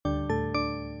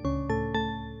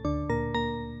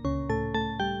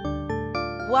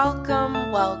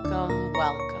Welcome, welcome,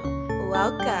 welcome.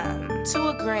 Welcome to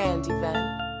a grand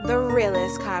event. The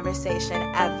realest conversation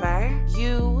ever.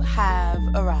 You have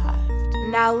arrived.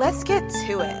 Now let's get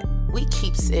to it. We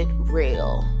keeps it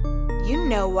real. You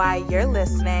know why you're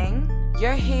listening.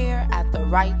 You're here at the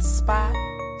right spot.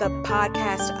 The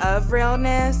podcast of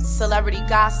realness, celebrity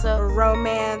gossip,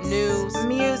 romance, news,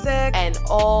 music, and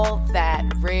all that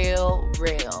real.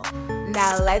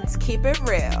 Now let's keep it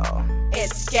real.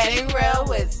 It's Getting Real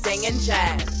with Zing and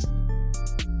Jen.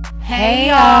 Hey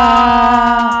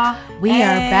y'all. We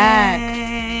are back.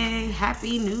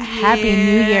 Happy New Year. Happy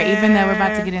New Year. Even though we're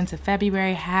about to get into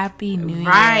February, Happy New Year.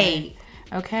 Right.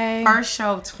 Okay. First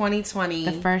show of 2020.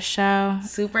 The first show.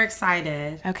 Super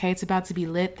excited. Okay, it's about to be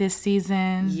lit this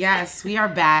season. Yes, we are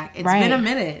back. It's been a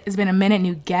minute. It's been a minute.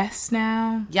 New guests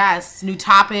now. Yes, new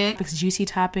topics. Juicy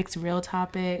topics, real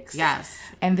topics. Yes.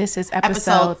 And this is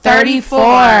episode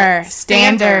 34.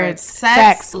 Standards,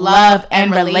 sex, love,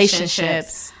 and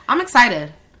relationships. I'm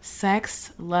excited.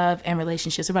 Sex, love, and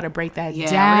relationships. We're about to break that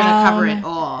down. Yeah, we're going to cover it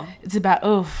all. It's about,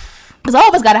 because all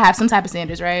of us got to have some type of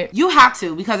standards, right? You have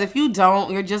to, because if you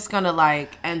don't, you're just going to,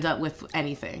 end up with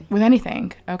anything. With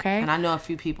anything, okay? And I know a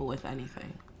few people with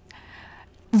anything.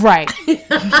 Right.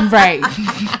 Right.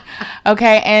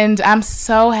 Okay, and I'm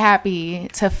so happy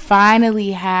to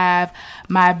finally have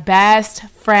my best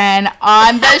friend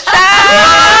on the show,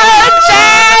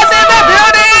 Jazz in the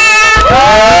building!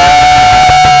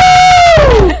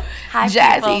 Hi,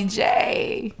 Jazzy people.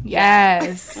 J.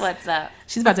 Yes. What's up?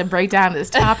 She's about to break down this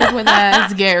topic with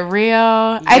us, get real.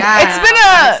 I'm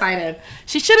excited.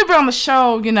 She should have been on the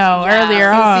show,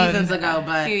 earlier a few on. seasons ago,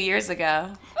 but A few years ago.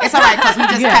 it's all right because we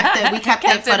just kept it. We kept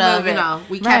it for the, moving.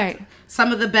 we kept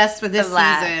some of the best for this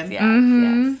season. Yes,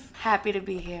 yes. Happy to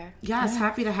be here. Yes,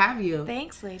 happy to have you.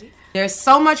 Thanks, ladies. There's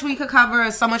so much we could cover,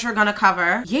 so much we're gonna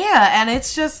cover. Yeah, and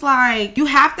it's just you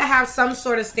have to have some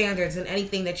sort of standards in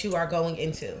anything that you are going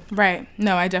into. Right.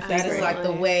 No, I definitely That agree. is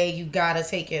the way you gotta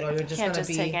take it, or you're just Can't gonna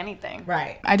just take anything.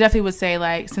 Right. I definitely would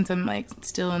say since I'm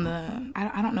still in the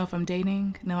I don't know if I'm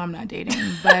dating. No, I'm not dating.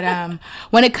 But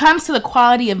when it comes to the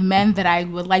quality of men that I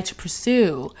would like to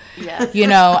pursue,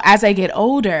 as I get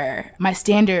older, my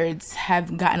standards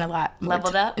have gotten a lot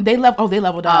Leveled up? They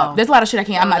leveled up. There's a lot of shit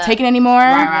I'm not up. taking anymore.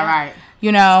 Right.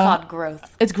 It's called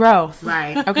growth. It's growth.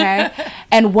 Right. Okay.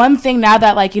 And one thing now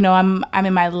that I'm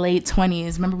in my late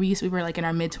 20s. Remember we were in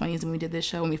our mid 20s when we did this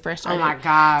show when we first started. Oh my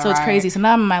God. So it's crazy. So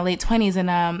now I'm in my late 20s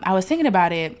and I was thinking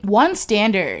about it. One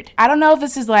standard. I don't know if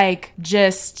this is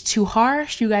just too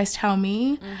harsh. You guys tell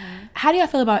me. Mm-hmm. How do y'all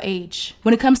feel about age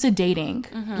when it comes to dating?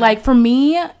 Mm-hmm. For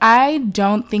me, I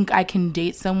don't think I can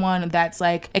date someone that's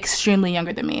extremely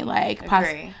younger than me.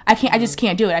 Agree. I just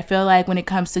can't do it. I feel when it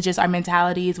comes to just our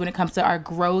mentalities, when it comes to our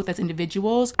growth as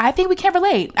individuals, I think we can't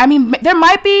relate. I mean, there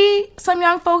might be some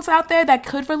young folks out there that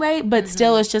could relate, but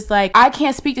still it's just I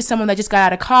can't speak to someone that just got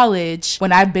out of college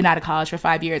when I've been out of college for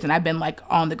 5 years and I've been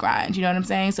on the grind. You know what I'm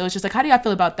saying? So it's just how do y'all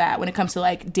feel about that when it comes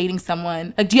to dating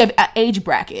someone? Do you have an age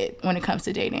bracket when it comes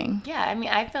to dating? Yeah, I mean,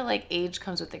 I feel age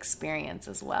comes with experience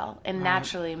as well. And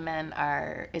naturally, men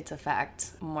are, it's a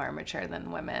fact, more mature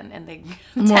than women. And they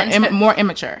more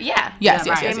immature. Yeah. Yes.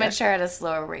 They mature at a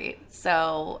slower rate.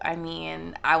 So, I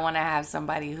mean, I want to have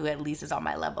somebody who at least is on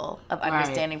my level of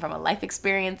understanding from a life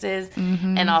experiences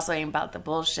and also ain't about the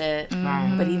bullshit.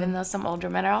 Right. But even though some older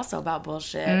men are also about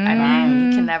bullshit, I mean,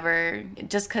 you can never,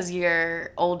 just because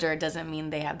you're older doesn't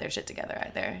mean they have their shit together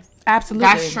either. Absolutely.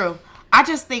 That's true. I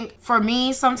just think, for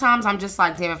me, sometimes I'm just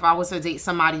damn, if I was to date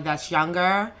somebody that's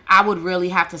younger, I would really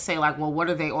have to say, well, what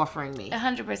are they offering me?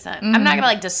 100%. I'm not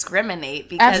going to, discriminate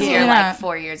because Absolutely you're, not.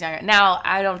 4 years younger. Now,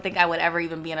 I don't think I would ever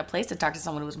even be in a place to talk to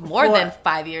someone who's more than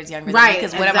 5 years younger than me,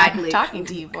 because what am I talking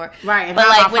to you for? Right.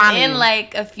 But, within,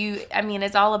 a few, I mean,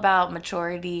 it's all about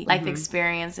maturity, life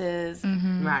experiences.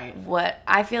 Right. What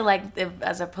I feel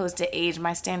as opposed to age,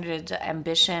 my standard is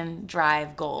ambition,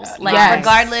 drive, goals. Yes.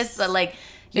 Regardless of,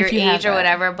 your If you have age or that.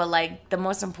 whatever, but the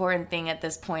most important thing at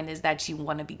this point is that you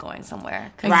want to be going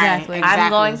somewhere. 'Cause Exactly. I'm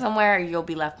going somewhere, or you'll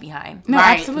be left behind. No,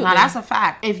 Right. absolutely. No, that's a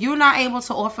fact. If you're not able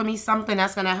to offer me something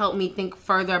that's going to help me think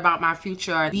further about my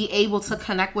future, be able to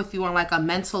connect with you on a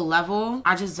mental level,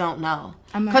 I just don't know.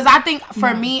 Because I think,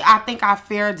 for me, I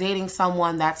fear dating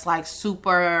someone that's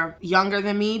super younger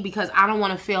than me, because I don't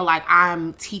want to feel like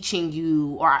I'm teaching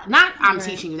you, or not I'm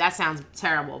teaching you. That sounds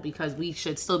terrible, because we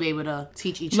should still be able to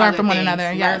teach each Learn other from one things, another,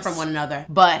 learn yes. from one another.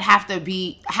 But have to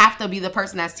be the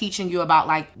person that's teaching you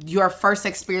about your first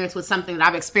experience with something that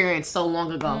I've experienced so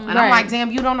long ago. And I'm Right.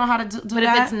 damn, you don't know how to do But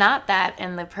that? if it's not that,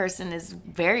 and the person is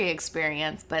very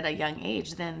experienced but a young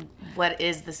age, then what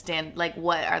is the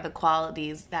what are the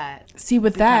qualities that? See,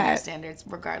 with become your that, standards,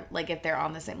 like if they're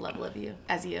on the same level of you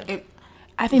as you.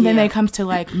 I think then it comes to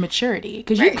like maturity,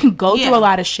 because you Right. can go through a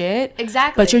lot of shit,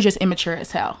 Exactly. but you're just immature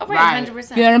as hell. Oh, right,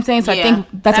 100%. You know what I'm saying? So I think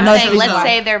that's I'm another saying, reason let's why.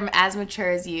 say they're as mature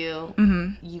as you.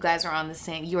 You guys are on the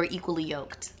same. You are equally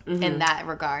yoked in that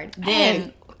regard.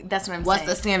 Then that's what I'm saying. What's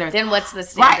the standard? Then what's the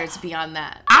standards beyond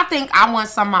that? I think I want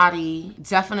somebody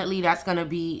definitely that's gonna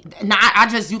be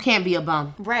you can't be a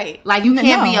bum. Right. Like you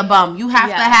can't be a bum. You have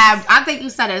to have, I think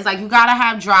you said it. It's like you gotta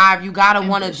have drive. You gotta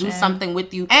want to do something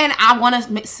with you. And I want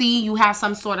to see you have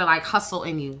some sort of like hustle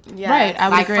in you. Yes. Right. I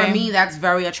would Like agree. for me, that's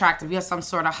very attractive. You have some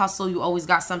sort of hustle. You always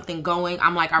got something going.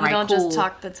 I'm like, all right, You don't cool. just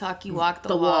talk the talk, you walk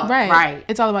the walk. Right.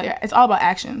 It's all about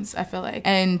actions, I feel like.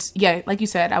 And yeah, like you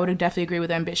said, I would definitely agree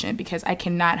with ambition, because I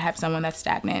cannot have someone that's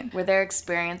stagnant. Were there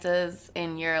experiences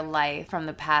in your life from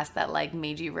the past that like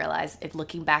made you realize, if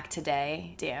looking back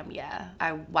today, damn,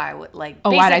 why would like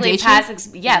why'd I date you?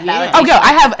 validation. Oh, girl,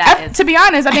 I have. That is- To be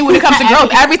honest, I think when it comes to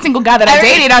growth, every single guy that I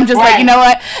dated, I'm just like, you know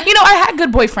what? I had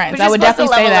good boyfriends. But I you're would supposed to definitely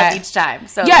say level that. up each time.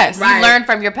 So Yes. you learn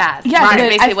from your past. Yes, That's but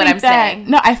basically I what think I'm that- saying.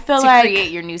 No, I feel to like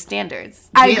create your new standards.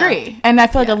 I agree. And I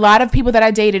feel like a lot of people that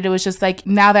I dated, it was just like,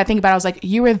 now that I think about it, I was like,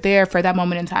 you were there for that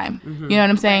moment in time. You know what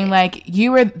I'm saying? Like,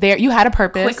 you were there, you had a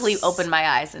purpose. Quickly open my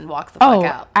eyes and walk the fuck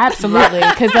out. Absolutely.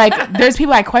 Because like, there's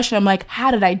people I question, I'm like,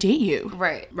 how did I date you?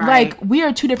 Right. Like, we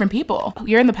are two different people.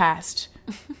 You're in the past.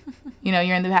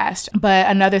 You're in the past. But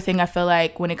another thing I feel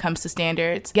like when it comes to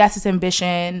standards, yes, it's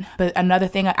ambition, but another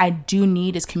thing I do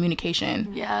need is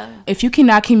communication. Yeah. If you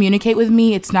cannot communicate with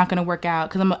me, it's not going to work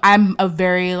out, because I'm a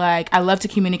very like, I love to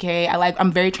communicate.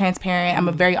 I'm very transparent. I'm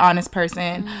a very honest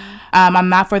person. I'm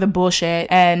not for the bullshit.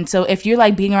 And so if you're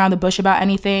like beating around the bush about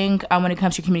anything when it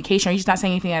comes to communication, or you're just not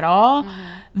saying anything at all,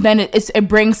 then it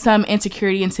brings some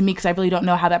insecurity into me, because I really don't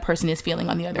know how that person is feeling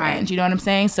on the other end. You know what I'm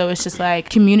saying? So it's just like,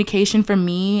 communication for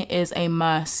me is a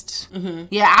must.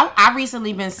 Yeah, I've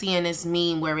recently been seeing this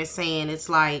meme where it's saying it's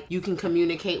like you can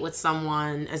communicate with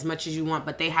someone as much as you want,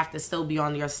 but they have to still be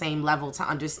on your same level to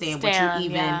understand what you're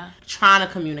even trying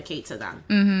to communicate to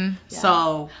them.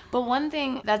 So, but one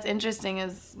thing that's interesting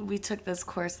is we took this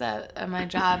course at my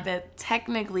job that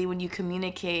technically when you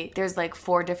communicate, there's like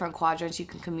 4 different quadrants you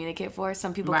can communicate for.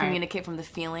 Some people communicate from the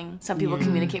feeling. Some people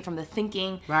communicate from the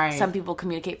thinking. Some people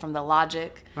communicate from the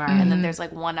logic. And then there's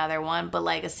like one other one. But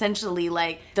like essentially,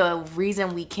 like the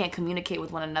reason we can't communicate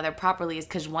with one another properly is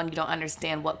because one, you don't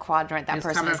understand what quadrant that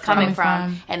person is coming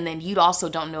from. And then you also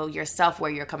don't know yourself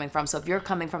where you're coming from. So if you're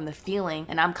coming from the feeling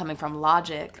and I'm coming from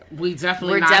logic, we're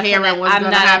definitely hearing what's I'm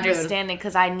gonna not happen. Understanding,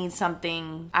 because I need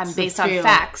something. I'm based on feel.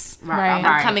 facts. Right.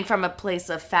 I'm coming from a place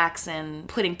of facts and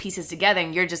putting pieces together,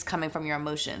 and you're just coming from your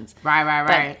emotions. Right.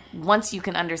 But once you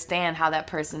can understand how that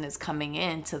person is coming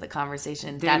into the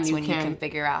conversation, that's when you can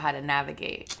figure out how to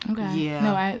navigate. Okay. Yeah.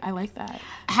 No, I like that.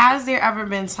 Has there ever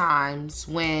been times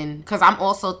when, because I'm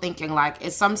also thinking like,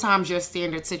 it's sometimes your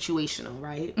standard situational,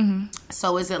 right?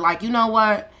 So is it like, you know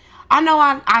what? I know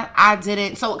I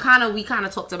didn't. So we kind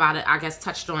of talked about it, I guess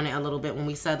touched on it a little bit when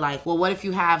we said like, well, what if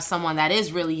you have someone that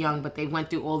is really young, but they went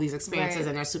through all these experiences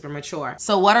and they're super mature?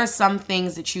 So what are some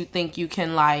things that you think you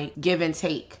can like give and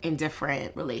take in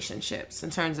different relationships in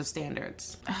terms of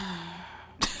standards?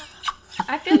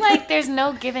 I feel like there's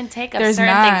no give and take of There's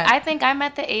certain not. things. I think I'm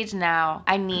at the age now.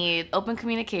 I need open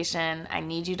communication. I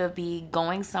need you to be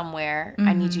going somewhere.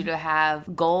 I need you to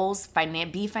have goals,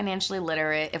 be financially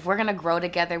literate. If we're going to grow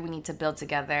together, we need to build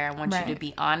together. I want you to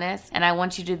be honest, and I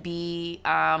want you to be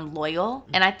loyal.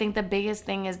 And I think the biggest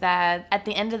thing is that at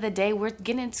the end of the day, we're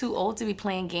getting too old to be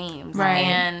playing games. Right.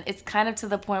 And it's kind of to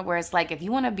the point where it's like, if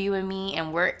you want to be with me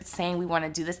and we're saying we want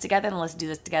to do this together, then let's do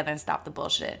this together and stop the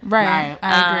bullshit. Right.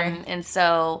 I agree. And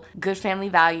so good family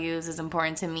values is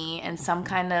important to me, and some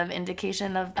kind of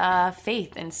indication of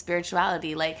faith and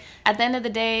spirituality. Like at the end of the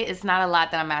day, it's not a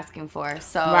lot that I'm asking for.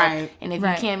 So, and if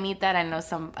you can't meet that, I know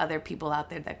some other people out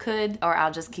there that could, or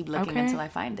I'll just keep looking until I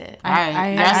find it.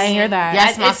 I hear that.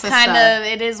 Yes, my It's sister. kind of,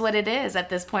 it is what it is at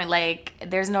this point. Like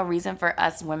there's no reason for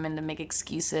us women to make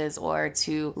excuses or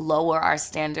to lower our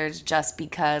standards just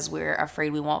because we're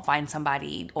afraid we won't find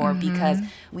somebody, or because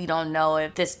we don't know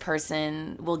if this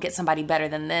person will get somebody better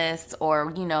than this, or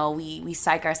we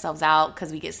psych ourselves out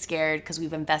because we get scared because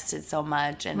we've invested so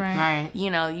much. And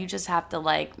you just have to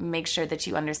like make sure that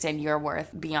you understand your worth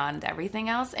beyond everything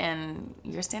else, and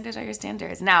your standards are your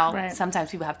standards. Now sometimes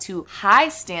people have too high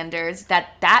standards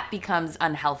that becomes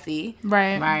unhealthy,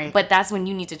 Right. but that's when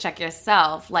you need to check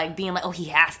yourself, like being like, oh, he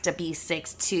has to be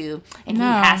 6'2" and he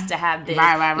has to have this.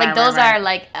 Those are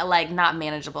like not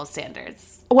manageable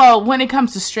standards. Well, when it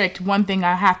comes to strict, one thing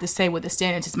I have to say with the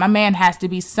standards is my man has to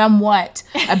be somewhat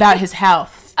about his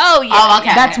health. kids. Oh yeah. Oh,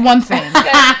 okay. That's one thing.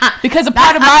 Because a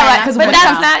part of my life, because But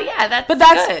that's not. Yeah,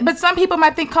 that's. Good. But some people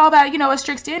might call that, a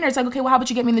strict standard. It's like, okay, well, how about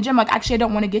you get me in the gym? Like, actually, I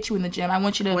don't want to get you in the gym. I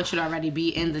want you to already be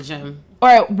in the gym.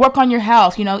 Or work on your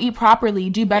health, eat properly,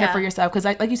 do better Yeah. for yourself. Because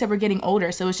like you said, we're getting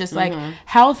older. So it's just like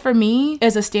health for me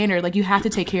is a standard. Like you have to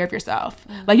take care of yourself.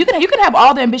 Like you can have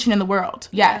all the ambition in the world.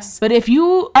 Yes. But if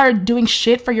you are doing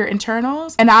shit for your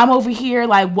internals and I'm over here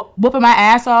like whooping my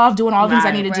ass off, doing all the things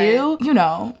I need to do,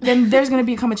 then there's going to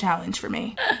become a challenge for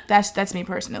me. That's me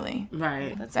personally.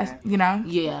 Right. That's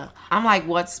Yeah. I'm like,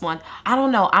 what's one? I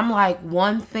don't know. I'm like,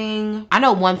 one thing. I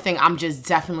know one thing I'm just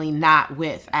definitely not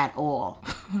with at all.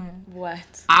 What?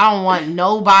 I don't want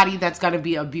nobody that's going to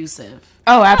be abusive.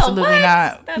 Oh, absolutely what?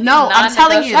 not. That's No, I'm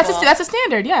telling you. That's a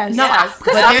standard, yes. No, Yes.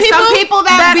 because Some there's some people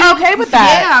that be okay with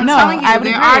that. Yeah, I'm No, telling you, I would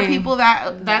there are agree. people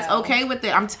that's okay with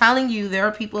it. I'm telling you, there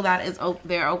are people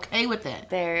they're okay with it.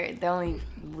 They're the only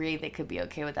way they could be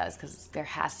okay with that is because there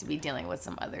has to be dealing with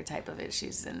some other type of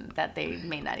issues and that they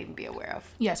may not even be aware of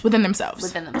Yes, within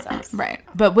themselves. Right.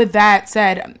 But with that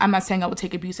said, I'm not saying I would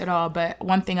take abuse at all. But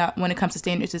one thing when it comes to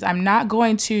standards is I'm not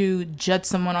going to judge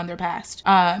someone on their past.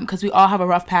 Because we all have a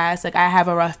rough past. Like I have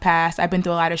a rough past. I've been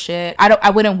through a lot of shit. I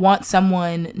wouldn't want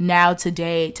someone now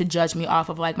today to judge me off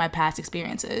of like my past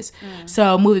experiences.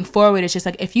 So moving forward, it's just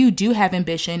like if you do have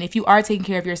ambition, if you are taking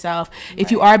care of yourself,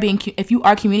 if you are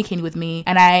communicating with me,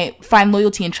 and I find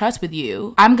loyalty and trust with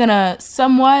you, I'm gonna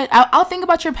I'll think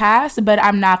about your past, but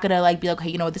I'm not gonna like be like,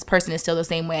 okay, this person is still the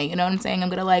same way. You know what I'm saying? I'm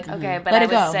gonna like Okay, but let I it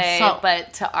would go. say, So-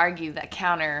 but to argue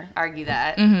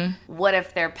that, what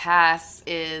if their past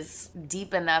is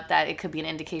deep enough that it could be an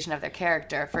indication of their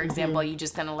character? For example, you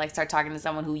just gonna like start talking to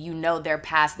someone who their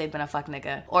past, they've been a fuck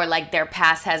nigga, or like their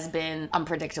past has been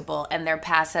unpredictable and their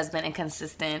past has been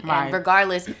inconsistent. Right. And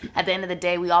regardless, at the end of the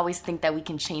day, we always think that we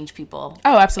can change people.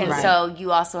 Oh, absolutely. And so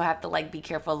you also have to like be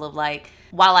careful of like,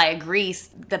 while I agree,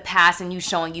 the past and you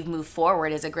showing you've moved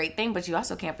forward is a great thing, but you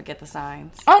also can't forget the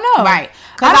signs. Oh no! Right.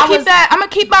 I'm gonna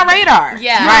keep my radar.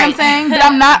 Yeah. You know what I'm saying? But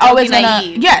I'm not always be gonna.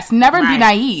 naive. Yes, never be Right.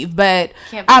 naive. But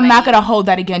Can't be I'm not naive. gonna hold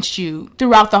that against you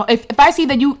throughout the. If I see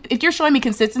that if you're showing me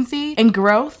consistency and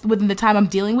growth within the time I'm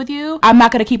dealing with you, I'm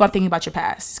not gonna keep on thinking about your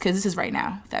past because this is right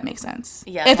now. If that makes sense.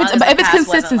 Yeah, If it's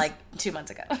consistent, like 2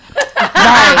 months ago.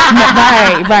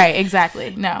 right,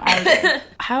 exactly. No, I agree.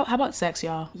 How about sex,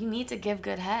 y'all? You need to give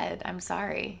good head. I'm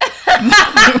sorry.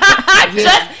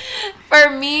 Just for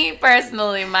me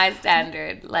personally, my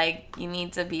standard, like you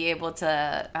need to be able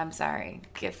to. I'm sorry,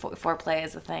 give foreplay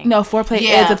is a thing. No, foreplay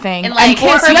Yeah. is a thing. And like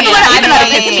kiss, for you me, have to let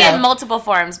it- it can be yeah. in multiple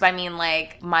forms. But I mean,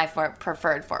 like my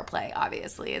preferred foreplay,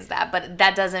 obviously, is that. But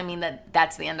that doesn't mean that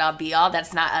that's the end all be all.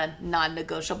 That's not a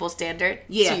non-negotiable standard.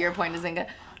 Yeah. To your point, Zinga.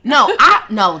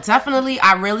 No, definitely.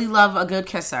 I really love a good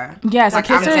kisser. Yes, like, a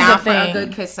kisser I'm is down a for a thing.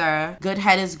 good kisser. Good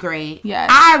head is great.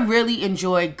 Yes. I really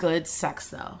enjoy good sex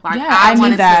though. Like Yeah, I I want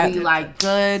need it that. to be like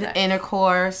good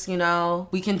intercourse.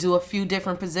 We can do a few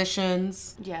different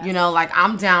positions. Yes. Like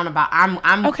I'm down about. I'm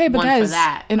Okay, one for because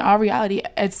that. in all reality,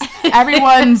 it's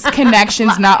everyone's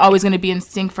connection's not always going to be in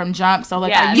sync from jump. So,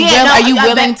 like, Yeah. are you, Yeah, are you no,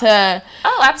 willing to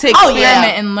Oh, absolutely.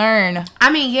 experiment and learn?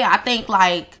 I mean, yeah, I think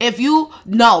like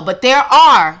but there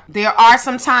are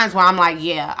some times where I'm like,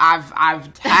 yeah, I've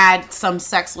had some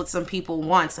sex with some people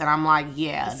once, and I'm like,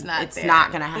 yeah, it's there.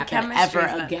 not gonna The happen chemistry's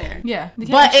ever not again. there. Yeah,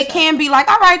 But it can be like,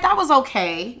 all right, that was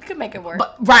okay. You could make it work.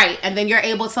 But right, and then you're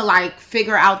able to like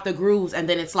figure out the grooves, and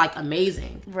then it's like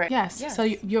amazing. Right. Yes. So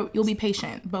you'll be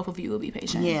patient. Both of you will be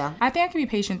patient. Yeah. I think I can be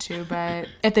patient too, but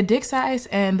if the dick size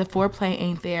and the foreplay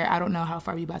ain't there, I don't know how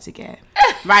far we about to get.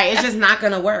 Right, it's just not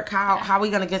gonna work. How are we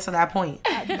gonna get to that point?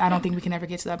 I don't think we can ever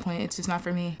get to that point. It's just not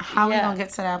for me. How are we Yeah. gonna get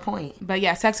to that point? But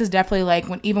yeah, sex is definitely like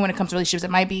even when it comes to relationships,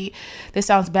 it might be. This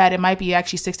sounds bad. It might be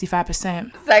actually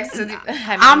 65%. Sex is,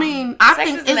 I mean, I sex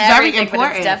think isn't it's very everything, but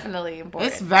important. it's definitely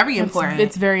important. It's very important.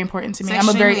 It's very important to me. It's I'm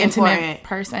a very extremely intimate important.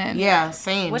 person. Yeah,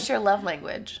 same. What's your love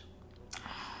language?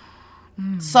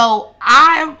 So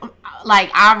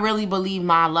I really believe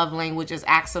my love language is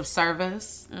acts of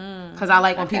service, because I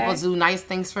like when people do nice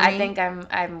things for me. I think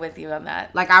I'm with you on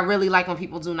that. Like I really like when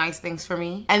people do nice things for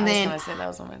me. And I was then gonna say that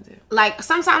was what I do. like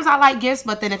sometimes I like gifts,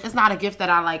 but then if it's not a gift that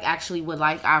I like actually would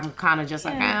like, I'm kind of just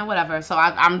like whatever. So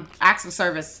I'm acts of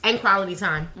service and quality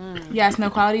time. Yes,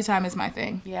 no, quality time is my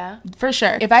thing. Yeah. For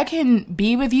sure. If I can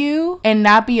be with you and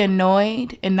not be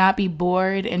annoyed and not be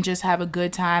bored and just have a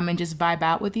good time and just vibe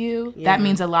out with you, that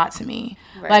means a lot to me.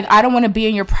 Right. Like, I don't want to be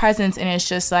in your presence and it's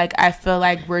just like, I feel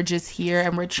like we're just here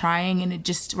and we're trying and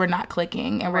we're not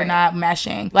clicking and we're not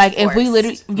meshing. Like, if we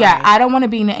literally, I don't want to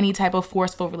be in any type of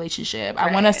forceful relationship.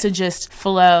 I want us to just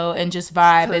flow and just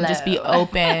vibe and just be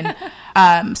open.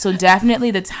 So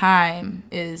definitely the time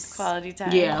is Quality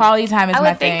time. Yeah. Quality time is I my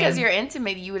would think thing. because you're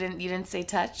intimate, you didn't say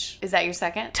touch. Is that your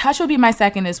second? Touch would be my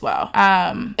second as well.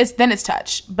 It's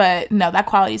touch, but no, that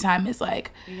quality time is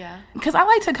like, Yeah. because I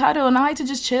like to cuddle and I like to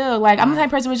just chill. Like I'm the type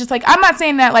of person who's just like, I'm not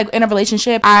saying that like in a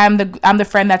relationship I'm the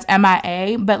friend that's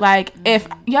MIA, but like if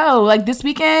like this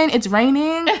weekend it's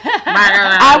raining,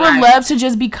 I would love to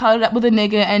just be cuddled up with a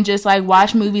nigga and just like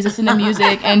watch movies, listen to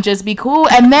music, and just be cool.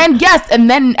 And then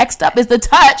next up is the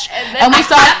touch, and we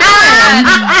start feeling.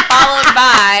 Followed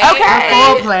by Okay.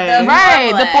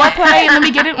 Foreplay. The foreplay, and then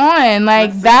we get it on.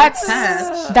 Like that's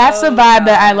the vibe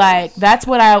that I like. That's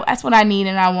what I need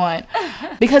and I want.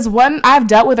 Because I've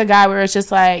dealt with a guy where it's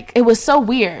just like, it was so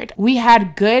weird. We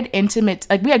had good intimate,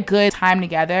 like we had good time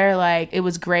together. Like it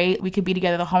was great. We could be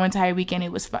together the whole entire weekend.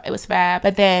 It was fab.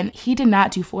 But then he did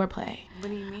not do foreplay. What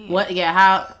do you mean? What? Yeah.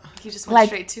 How? You just went Like,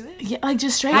 straight to it? Yeah, like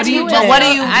just straight What to do you? it. What do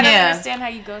you? I don't Yeah. understand how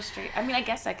you go straight. I mean, I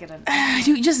guess I could understand.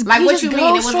 You just Like you what just you go mean?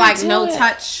 It was straight like to no it.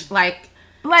 touch. Like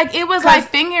Like it was like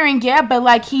fingering, yeah, but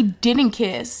like he didn't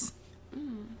kiss.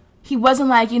 He wasn't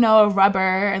like, a rubber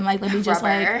and like let me just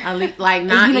Rubber. like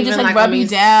not even just like like rub let you me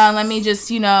down. Let me just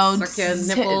suck your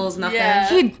nipples. Nothing.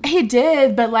 Yeah. He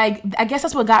did, but like I guess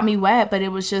that's what got me wet. But it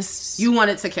was just You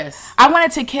wanted to kiss. I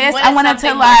wanted to kiss. You I wanted to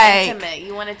something more like intimate.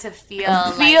 You wanted to feel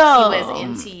like he was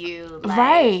into you. Like,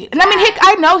 right. And I mean,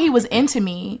 I know he was into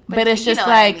me, but it's you just know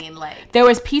what I like, mean, like- there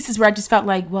was pieces where I just felt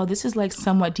like, well, this is like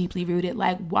somewhat deeply rooted.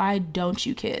 Like, why don't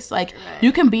you kiss? Like,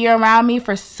 you can be around me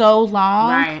for so long,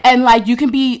 Right. and like you can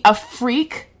be a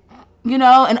freak, in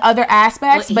other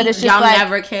aspects, but it's just y'all like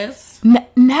never kiss.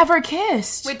 never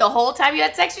kissed Wait, the whole time you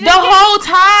had sex? You the didn't kiss? whole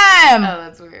time. Oh,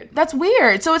 that's weird. That's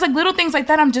weird. So it's like little things like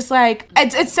that. I'm just like,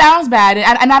 it sounds bad.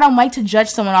 And I don't like to judge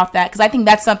someone off that because I think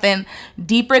that's something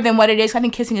deeper than what it is. I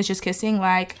think kissing is just kissing.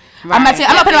 Like, I'm not Yeah,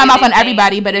 putting my but mouth you on didn't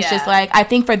everybody, think- but it's just yeah. like, I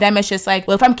think for them, it's just like,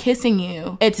 well, if I'm kissing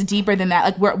you, it's deeper than that.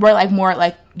 Like, we're like more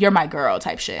like, you're my girl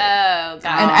type shit. Oh, God.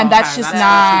 and that's okay, just that's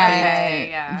not. what you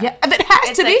think. Yeah. It has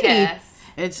It's to a be. kiss.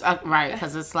 It's right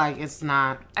because it's like it's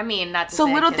not. I mean, not to So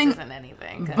say little a kiss things- isn't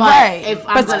anything. 'cause- Right. If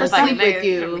I'm But gonna for some- sleep with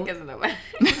you,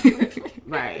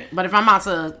 right? But if I'm about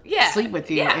to sleep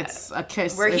with you, yeah. it's a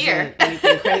kiss. We're isn't here.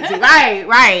 Anything crazy?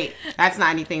 Right. That's not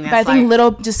anything. That's But I think like,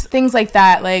 little just things like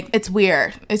that, like it's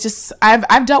weird. It's just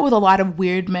I've dealt with a lot of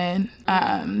weird men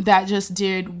that just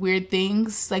did weird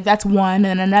things. Like that's one,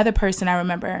 and another person I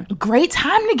remember. Great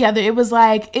time together. It was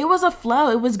a flow.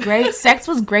 It was great. Sex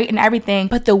was great and everything.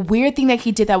 But the weird thing that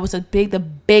he did that was the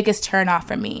biggest turn off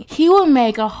for me. He will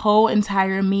make a whole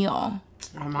entire meal.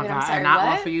 oh my Wait, god, I'm sorry, and not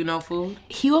what? offer you no food.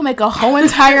 He will make a whole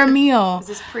entire meal. Is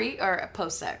this pre or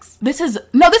post sex? This is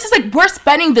like we're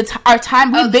spending our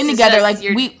time. We've been this is together. just- Like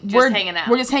you're we're just hanging out.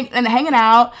 We're just hanging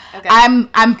out. Okay.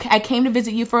 I came to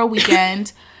visit you for a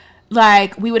weekend.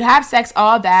 Like we would have sex,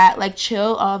 all that, like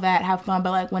chill, all that, have fun.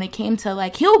 But like when it came to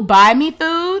like, he'll buy me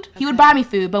food. He would buy me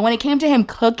food. But when it came to him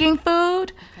cooking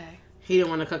food, Okay. He didn't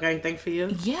want to cook anything for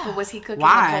you. yeah, But was he cooking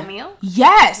Why? a whole meal?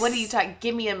 yes. What are you talking?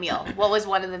 Give me a meal. What was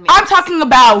one of the meals? I'm talking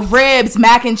about ribs,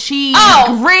 mac and cheese,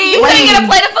 green. You couldn't get a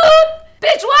plate of food?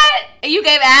 Bitch, what? And you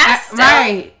gave ass? still?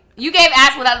 Right. You gave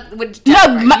ass without with No,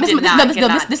 Jennifer. my, You this did not get a is plate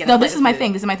my of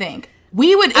thing. food. This is my thing.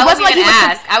 We would. It I wasn't wouldn't like he even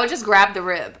was. ask. I would just grab the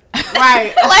rib.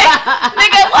 Right. Like,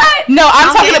 nigga, what? No,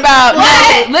 I'm talking about.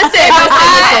 What? No,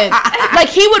 listen. Like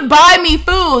he would buy me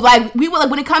food. Like we would. Like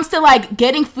when it comes to like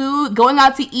getting food, going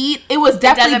out to eat, it was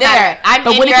definitely Doesn't there. matter. I'm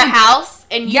But in when it your came- house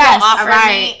and you Yes, don't offer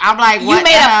right. me. I'm like, You what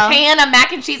made the a hell? pan of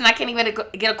mac and cheese and I can't even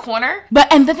get a corner.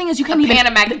 But and the thing is, you can't A even. pan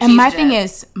of mac and and my cheese, thing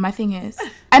is,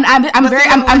 and I'm very.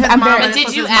 I'm very. But did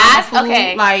Was you his mama ask? food,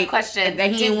 Okay, like, question.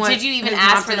 that he didn't want Did you even his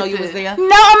ask mom for to the know you was food? there? No,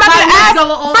 I'm not gonna ask.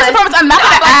 go on. First and foremost, I'm not No,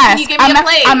 gonna but ask. can you give me a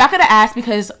plate? I'm not gonna ask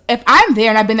because if I'm there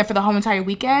and I've been there for the whole entire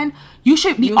weekend, you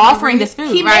should be offering this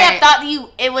food. He may Right. have thought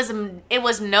it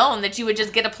was known that you would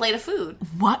just get a plate of food.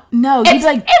 What? No, you'd be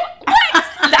like. What?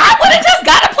 I would have just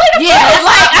got a plate of Yeah, food. that's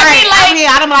Like, not right. I mean,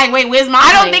 like, I'm like, wait, where's my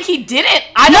I don't plate? think he didn't.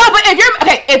 No, but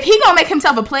if he gonna make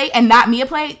himself a plate and not me a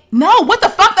plate, no, what the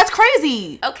fuck? That's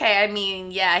crazy. Okay, I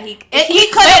mean, yeah, he He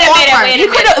could could've offered. He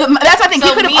could have. That's what I think. So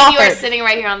he could me have and you are offered. sitting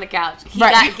right here on the couch. He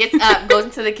Right. gets up, goes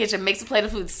into the kitchen, makes a plate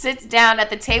of food, sits down at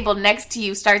the table next to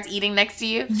you, starts eating next to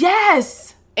you,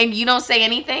 Yes. and you don't say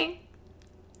anything.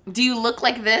 Do you look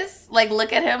like this? Like,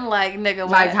 look at him, like, nigga,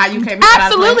 what? Like how you came.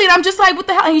 Absolutely. And I'm just like, what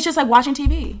the hell? And he's just like watching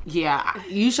TV. Yeah,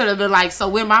 you should have been like, so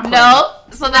where my plate? No.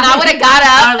 So then I would have got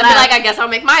up and be like, I guess I'll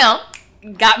make my own.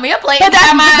 got me a plate. But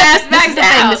Got my ass this back is the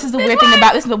down. thing. This is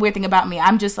the weird thing about me.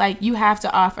 I'm just like, you have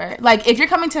to offer. Like, if you're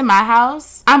coming to my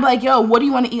house, I'm like, yo, what do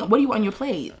you want to eat? What do you want on your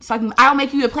plate? So I'll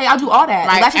make you a plate. I'll do all that.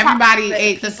 Like, that's just everybody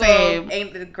ate the same.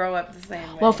 Ain't to grow up the same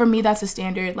way. Well, for me, that's a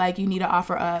standard. Like, you need to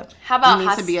offer up. How about You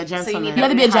need to be a gentleman. You have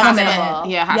to be a gentleman.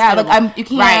 hospitable. Yeah, Yeah, hospitable. like you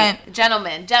can't. Right.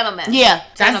 Gentleman. Yeah,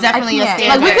 that's Gentleman. definitely a can't.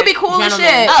 standard. Like, we could be cool as Gentleman.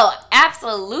 shit. Oh,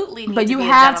 absolutely. Need But to you be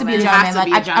have to be a You gentleman. have to Like,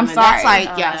 be a I'm gentleman. sorry. That's like,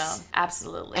 Oh, yes. no.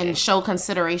 Absolutely. And show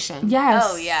consideration. Yes.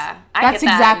 Oh yeah, That's get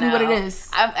that exactly now. what it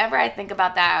is. Whenever I think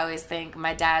about that, I always think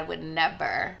my dad would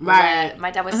never. Right.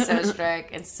 My dad was so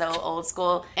strict and so old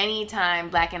school. Anytime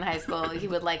back in high school, he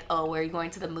would like, oh, where are you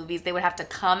going to the movies? They would have to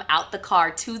come out the car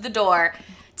to the door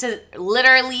to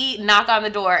literally knock on the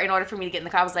door in order for me to get in the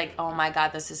car. I was like, oh my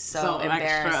God, this is so So extra.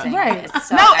 embarrassing. Right. It's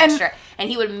so No, and- extra. And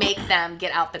he would make them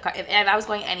get out the car. If I was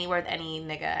going anywhere with any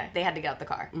nigga, they had to get out the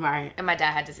car. Right. And my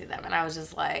dad had to see them. And I was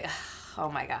just like, oh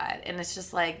my God. And it's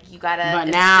just like, you gotta But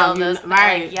instill now you- those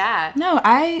right. like, yeah. No,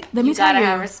 let me You tell gotta you.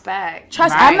 have respect.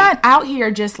 Trust, Right. I'm not out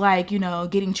here just like,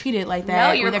 getting treated like that.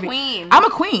 No, you're with a queen. I'm a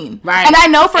queen. Right. And I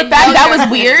know for a And fact know that you're was a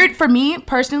queen. weird for me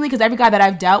personally because every guy that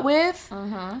I've dealt with,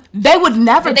 they would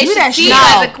never They do should that see shit.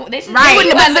 you as a queen. They should Right. see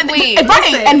you as a But- queen.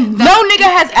 Right. Listen, And no nigga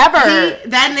has ever.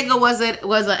 That nigga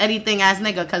was a anything ass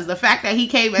nigga because the fact that he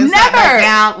came and sat Never. back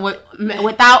down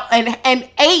without and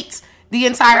ate the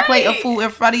entire plate of Right. food in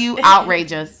front of you,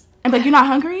 outrageous. And like, you're not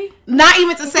hungry? Not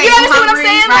even to say You understand what I'm hungry,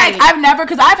 saying? right. Like, I've never,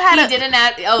 because I've had He a. didn't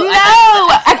have. Oh, No,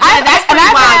 That's pretty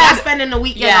I've wild. had- Y'all spending the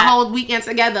weekend, Yeah. the whole weekend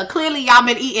together. Clearly, y'all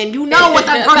been eating. You know what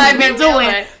the fuck I've you been been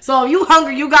doing. doing. So if you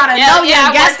hungry, you gotta Yeah, know yeah, your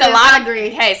I guest worked a is lot hungry.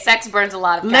 of. Hey, sex burns a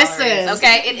lot of calories. Listen,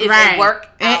 Okay, it is right. a workout.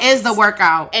 It is the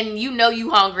workout. And you know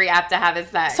you hungry after having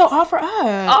sex. So offer up.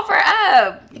 offer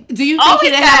up. Do you think Always he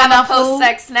didn't gotta have have a enough food?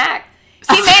 post-sex snack.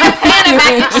 He made a pan of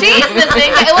mac and cheese missing.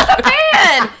 It was a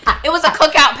pan. It was a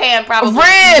cookout pan, probably.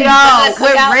 Ribs. No, Was it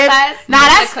with cookout ribs. size? Nah, Was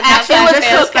it that's cookout actually size pan?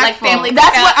 disrespectful. Like family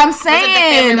That's cookout? what I'm Was it the family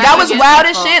saying. cookout? That was wild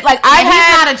as disrespectful. shit. Like, I And he's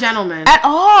had. not a gentleman. At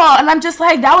all. And I'm just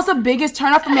like, that was the biggest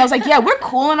turn off for me. I was like, yeah, we're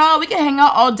cool and all. We can hang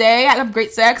out all day. I have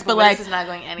great sex. But like, this is not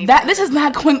going any that further. this is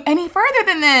not going any further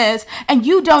than this. And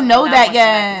you don't know Now that I want some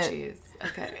mac and yet. cheese.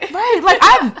 Okay. Right. Like,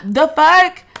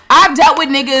 I've dealt with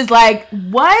niggas like,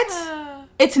 what?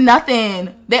 It's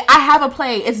nothing. I have a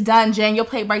plate. It's done, Jen. Your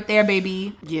plate right there,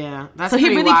 baby. Yeah, that's So he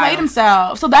pretty really wild. played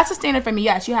himself. So that's a standard for me.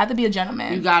 Yes, you have to be a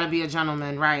gentleman. You gotta be a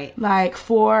gentleman, right? Like,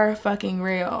 for fucking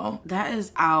real. That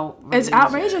is outrageous. It's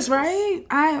outrageous, right?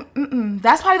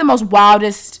 That's probably the most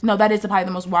wildest. No, that is probably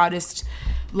the most wildest.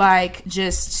 Like,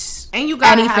 just And you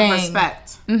gotta anything. have respect.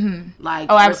 Mm-hmm. Like,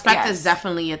 respect is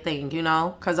definitely a thing,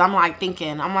 Because I'm like,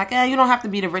 you don't have to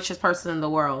be the richest person in the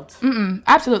world.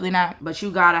 Absolutely not. But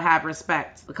you gotta have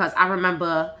respect. Because I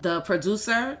remember the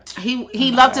producer,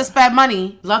 he loved to spend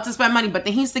money. But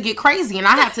then he used to get crazy, and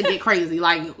I had to get crazy.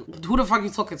 Like, who the fuck you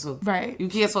talking to? Right. You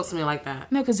can't talk to me like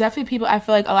that. No, because definitely people, I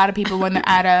feel like a lot of people, when they're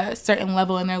at a certain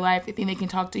level in their life, they think they can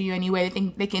talk to you anyway. They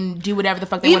think they can do whatever the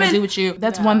fuck they want to Even- do with you.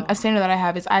 That's a standard that I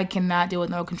have is I cannot deal with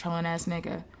no controlling ass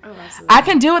nigga. Oh, absolutely. I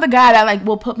can deal with a guy that like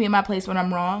will put me in my place when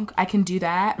I'm wrong. I can do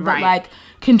that. But Right. like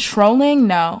controlling,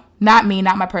 no. Not me,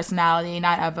 not my personality,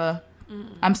 not ever.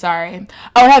 I'm sorry.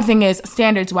 Oh, another thing is,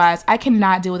 standards wise, I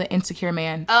cannot deal with an insecure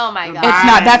man. Oh my God. It's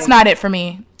not. That's not it for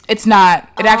me. It's not.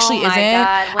 It actually Oh my isn't.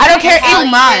 God. When I don't care tell too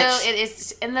you, much. It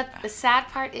is, and the sad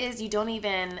part is you don't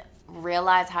even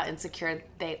realize how insecure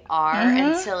they are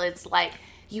Mm-hmm. until it's like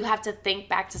you have to think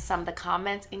back to some of the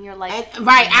comments and you're like,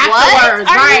 Right, what afterwards,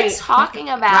 are right. you talking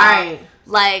about? Right.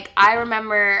 Like, I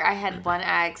remember I had one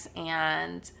ex,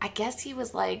 and I guess he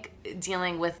was like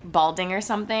dealing with balding or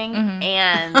something. Mm-hmm.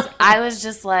 And I was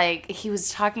just like, he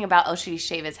was talking about, oh, should he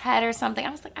shave his head or something? I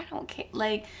was like, I don't care.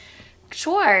 Like,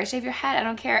 sure, shave your head. I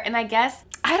don't care. And I guess,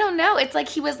 I don't know. It's like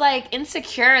he was like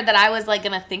insecure that I was like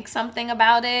gonna think something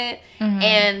about it. Mm-hmm.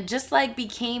 And just like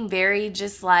became very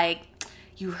just like,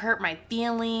 you hurt my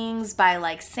feelings by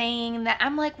like saying that.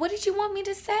 I'm like, what did you want me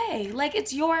to say? Like,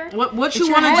 it's your What you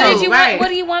your want to head. do? what did you right. want? What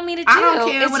do you want me to do? I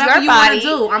don't care. It's Whatever your you want body. to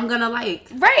do, I'm gonna like.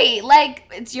 Right,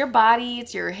 like it's your body,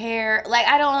 it's your hair. Like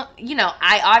I don't,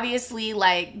 I obviously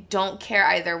like don't care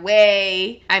either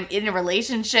way. I'm in a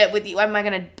relationship with you. Am I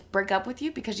gonna break up with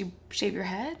you because you shave your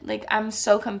head? Like I'm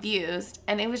so confused.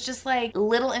 And it was just like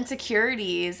little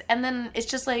insecurities. And then it's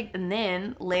just like, and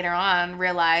then later on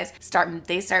realize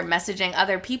they start messaging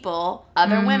other people,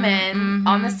 other women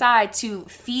on the side to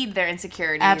feed their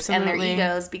insecurities and Absolutely.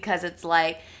 their egos because it's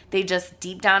like they just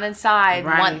deep down inside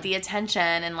Right. want the attention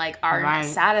and like aren't Right.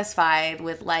 satisfied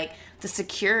with like the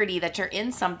security that you're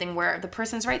in something where the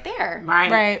person's right there.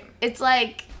 Right. Right. It's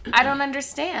like I don't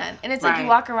understand. And it's like you Right.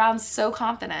 walk around so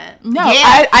confident. No,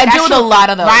 Yeah, I deal that's with a lot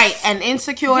of those. Right, and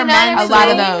insecure You know men. what I'm A lot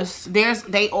of saying? those.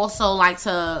 They also like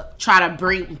to try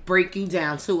to break you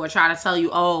down too, or try to tell you,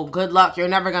 oh, good luck, you're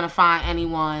never gonna find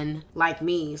anyone like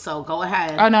me. So go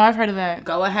ahead. Oh no, I've heard of that.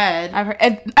 Go ahead. I've heard.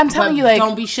 I'm telling But you, like,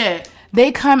 don't be shit.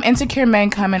 insecure men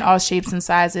come in all shapes and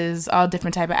sizes, all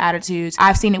different type of attitudes.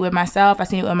 I've seen it with myself. I've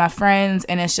seen it with my friends.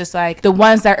 And it's just like the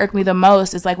ones that irk me the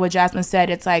most is like what Jasmine said.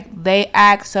 It's like they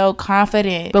act so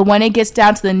confident. But when it gets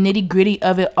down to the nitty gritty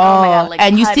of it all, God, like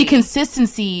and you see putty.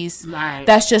 consistencies, Right.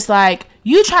 that's just like,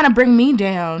 you trying to bring me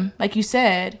down, like you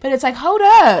said. But it's like, hold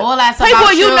up. All that's Playboy, about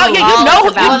you you. know, yeah, All you know,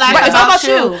 that's about right, you. it's all about About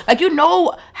you. you. Like, you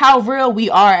know how real we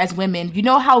are as women. You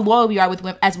know how loyal we are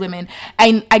as women.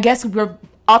 And I guess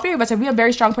all three of us we have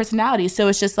very strong personalities. So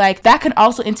it's just like, that can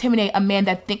also intimidate a man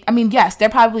that yes, they're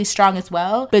probably strong as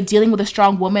well. But dealing with a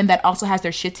strong woman that also has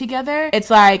their shit together,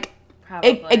 it's like,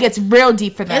 it gets real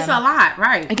deep for them. It's a lot,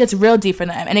 right? It gets real deep for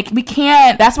them. And we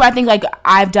can't, that's why I think like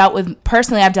I've dealt with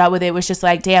it was just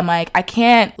like, damn, like I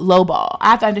can't lowball. I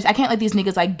have to understand, I can't let these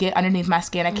niggas like get underneath my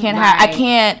skin. I can't I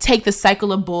can't take the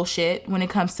cycle of bullshit when it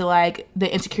comes to like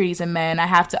the insecurities in men. I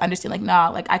have to understand like, nah,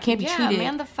 like I can't be treated.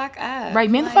 man the fuck up.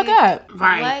 Right, man the fuck up.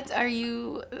 Right. What are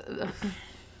you...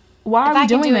 Why are If we I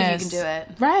can doing do it, this? you can do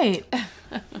it. Right.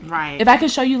 Right. If I can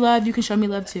show you love, you can show me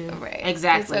love too. Right.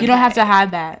 Exactly. It's You don't have to okay.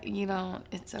 hide that. You don't...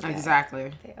 It's okay.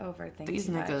 Exactly. They overthink These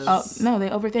too much. niggas. Oh no, they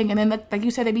overthink, and then like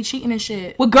you said, they be cheating and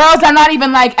shit with girls that are not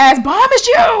even like as bomb as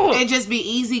you. It just be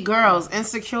easy girls,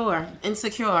 insecure.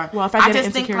 Well, if I get an just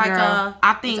think insecure like girl.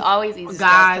 I think It's always easy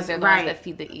guys, because they're the ones right? that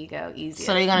feed the ego easier.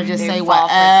 So they're gonna just They say fall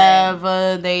for things.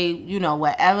 whatever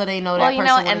whatever they know Well, that you person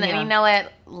know, wanna and then hear. you know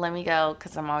what? Let me go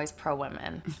because I'm always pro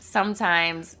women.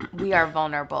 Sometimes we are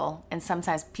vulnerable, and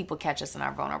sometimes people catch us in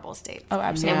our vulnerable states. Oh,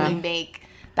 absolutely. And we make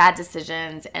bad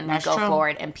decisions, and That's we go true.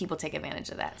 forward, and people take advantage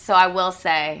of that. So I will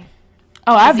say,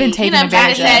 Oh, I've been You taken know what I'm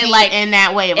trying advantage to of. say? Like, in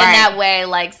that way, right? in that way,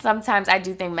 like sometimes I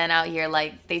do think men out here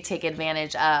like they take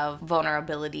advantage of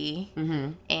vulnerability,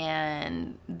 and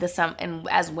and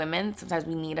as women sometimes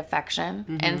we need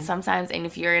affection, and sometimes, and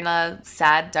if you're in a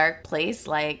sad dark place,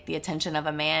 like the attention of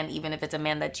a man, even if it's a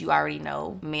man that you already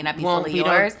know may not be Won't fully be the-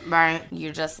 yours, right.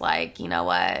 you're just like, you know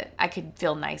what, I could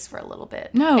feel nice for a little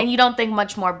bit. No. And you don't think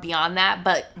much more beyond that,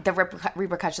 but the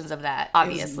repercussions of that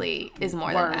obviously is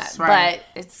more than worse, that. right.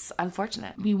 But it's unfortunate.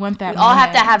 We want that. We all have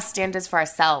to moment. have standards for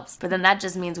ourselves, but then that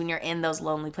just means when you're in those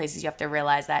lonely places, you have to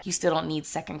realize that you still don't need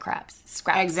second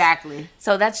scraps. Exactly.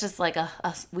 So that's just like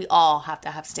we all have to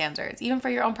have standards, even for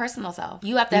your own personal self.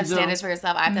 You have to have do. standards for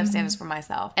yourself. I have to have standards for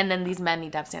myself, and then these men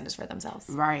need to have standards for themselves.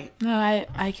 Right. No,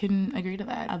 I can agree to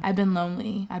that. I've been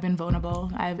lonely. I've been vulnerable.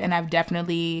 I've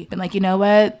definitely been like, you know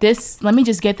what? Let me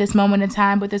just get this moment in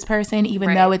time with this person, even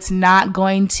Right. though it's not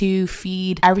going to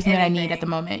feed everything that I need Anything. at the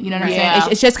moment. You know what I'm Yeah.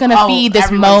 saying? It's just gonna Oh, feed this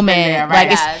everyone's been moment. there, right.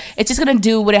 Like Yes. it's just gonna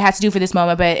do what it has to do for this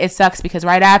moment. But it sucks because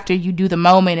right after you do the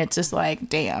moment, it's just like,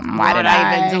 damn, why did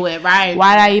I even do it? Right.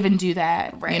 Why did I even do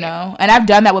that? You Right. know? And I've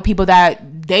done that with people that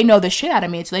they know the shit out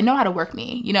of me, so they know how to work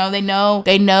me. You know, they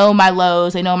know my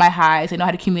lows, they know my highs, they know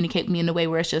how to communicate with me in a way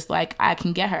where it's just like I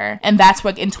can get her. And that's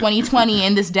what in 2020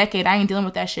 in this decade, I ain't dealing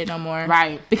with that shit no more.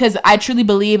 Right. Because I truly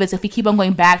believe is if we keep on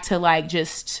going back to like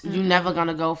just You're never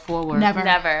gonna go forward. never.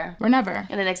 Never. We're never.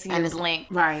 And the next thing you blink,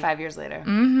 right. 5 years later.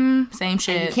 Same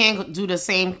shit. You can't do the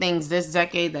same things this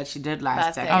decade that you did last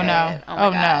Last decade. Oh no. Oh, my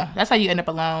Oh, God. no. That's how you end up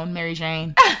alone, Mary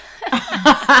Jane.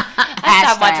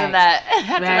 Stop watching that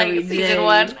after Mary like season Jane.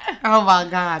 1. Oh my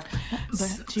God.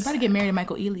 But she about to get married to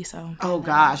Michael Ealy, so Oh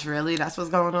gosh, really? That's what's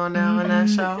going on now in that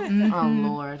show? Oh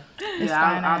Lord. Yeah,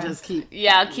 fine, I'll just keep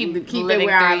Yeah, I'll keep it living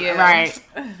where through I'm you. right.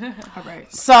 all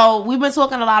right. So we've been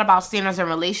talking a lot about standards in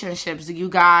relationships. Do you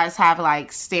guys have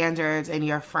like standards in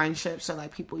your friendships or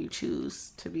like people you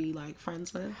choose to be like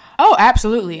friends with? Oh,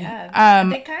 absolutely.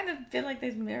 They kind of feel like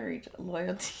they've married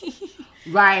loyalty.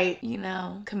 Right. You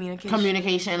know,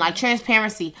 Communication, like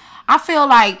transparency. I feel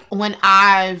like when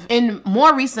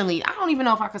more recently, I don't even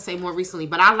know if I could say more recently,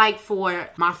 but I like for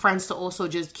my friends to also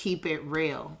just keep it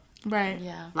real. Right.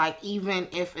 Yeah. Like even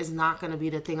if it's not going to be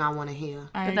the thing I want to hear.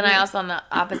 But then I also, on the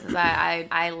opposite side,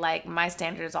 I like my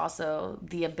standard is also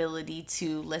the ability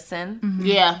to listen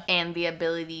Yeah. and the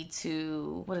ability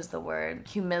to, what is the word?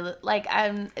 Like,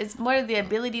 it's more the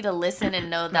ability to listen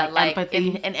and know that, like,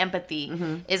 empathy. and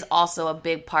empathy is also a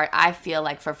big part, I feel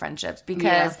like, for friendships,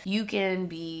 because you can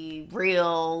be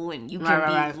real and you can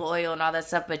Right. be loyal and all that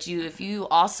stuff, but if you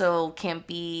also can't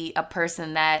be a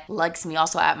person that likes me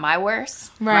also at my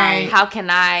worst, Right. how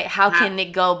can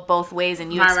it go both ways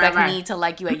and you Right, expect right. me to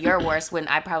like you at your worst when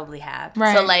I probably have?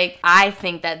 Right. So like I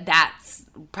think that's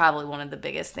probably one of the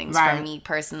biggest things Right. for me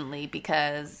personally,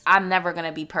 because I'm never going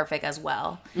to be perfect as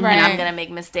well. Right. And I'm going to make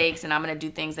mistakes, and I'm going to do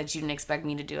things that you didn't expect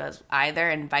me to do as either,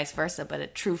 and vice versa. But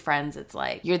at true friends, it's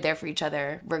like you're there for each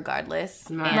other regardless.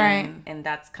 Right. And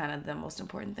that's kind of the most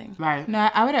important thing. Right. No,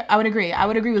 I would agree. I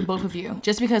would agree with both of you.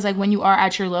 Just because like when you are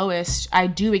at your lowest, I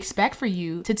do expect for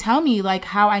you to tell me like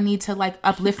how I need to like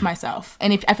uplift myself.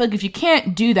 And if I feel like if you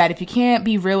can't do that, if you can't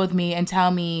be real with me and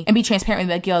tell me and be transparent with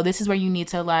me, like, yo, this is where you need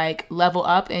to like level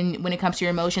up, and when it comes to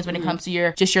your emotions, when it comes to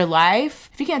your just your life,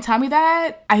 if you can't tell me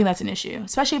that, I think that's an issue.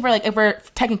 Especially if we're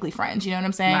technically friends, you know what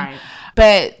I'm saying? Right.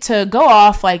 But to go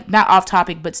off, like, not off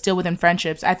topic, but still within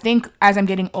friendships, I think as I'm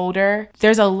getting older,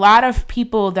 there's a lot of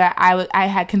people that I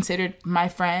had considered my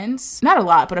friends. Not a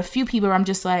lot, but a few people where I'm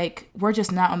just like, we're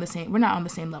not on the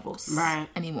same levels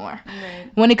anymore. Right.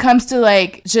 When it comes to,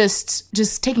 like,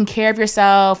 just taking care of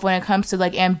yourself, when it comes to,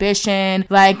 like, ambition,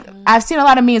 like, I've seen a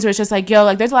lot of memes where it's just like, yo,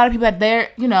 like, there's a lot of people that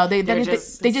they're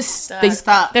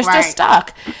still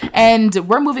stuck. And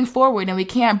we're moving forward, and we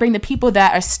can't bring the people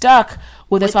that are stuck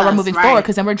with us while we're moving forward,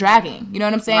 because then we're dragging. You know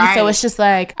what I'm saying? Right. So it's just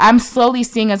like, I'm slowly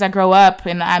seeing as I grow up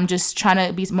and I'm just trying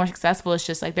to be more successful. It's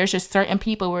just like, there's just certain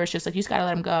people where it's just like, you just gotta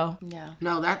let them go. Yeah.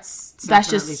 No, that's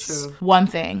just true. One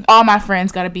thing. All my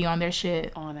friends gotta be on their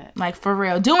shit. On it. Like, for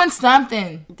real. Doing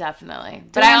something. Definitely.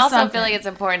 But I also feel like it's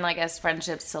important, like, as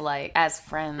friendships to, like, as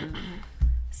friends,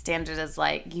 standard is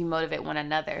like you motivate one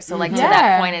another. So like to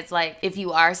that point, it's like if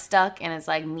you are stuck and it's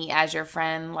like me as your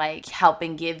friend, like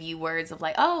helping give you words of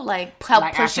like, oh, like help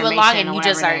like push you along, and you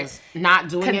just are not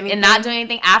doing anything and not doing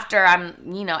anything after I'm,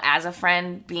 you know, as a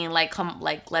friend being like, come,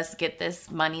 like, let's get this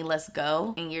money, let's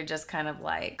go, and you're just kind of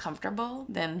like comfortable,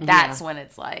 then that's when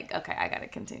it's like, okay, I gotta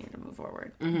continue to move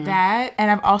forward. That,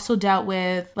 and I've also dealt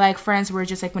with like friends where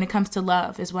just like when it comes to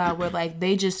love as well, where like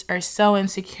they just are so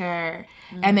insecure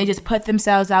and they just put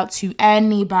themselves out to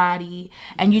anybody,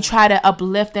 and you try to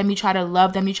uplift them, you try to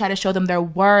love them, you try to show them their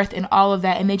worth and all of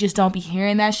that, and they just don't be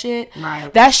hearing that shit.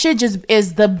 Right. That shit just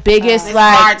is the biggest it's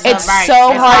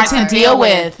hard to deal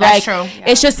with. Like,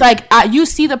 it's just like you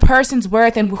see the person's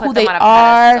worth and who they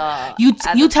are. You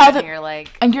tell them,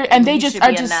 and they just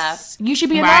are just, you should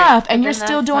be enough, and you're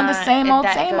still doing the same old.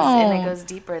 And it goes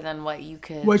deeper than what you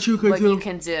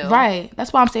can do. Right.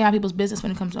 That's why I'm staying out of people's business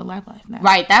when it comes to life now.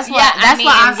 Right. That's what I'm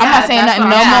not saying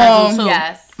nothing no more.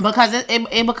 Yes. Because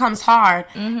it becomes hard.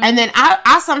 And then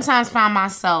I sometimes find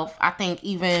myself, I think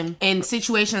even in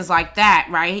situations like that,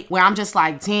 right, where I'm just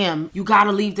like, damn, you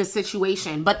gotta leave this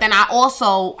situation. But then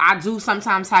I do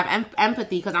sometimes have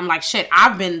empathy, because I'm like, shit,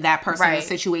 I've been that person in a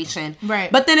situation.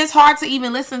 Right. But then it's hard to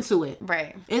even listen to it.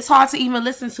 Right. It's hard to even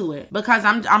listen to it, because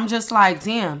I'm just like,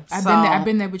 damn. I've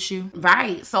been there with you.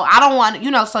 Right. So I don't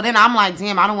want, so then I'm like,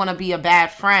 damn, I don't want to be a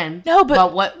bad friend. No,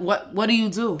 but what do you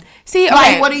do? See, okay,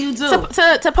 like, what do you do?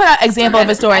 To put an example of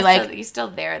a story, like, you're still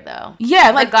there though.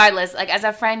 Yeah, like, regardless, like as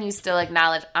a friend, you still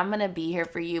acknowledge I'm gonna be here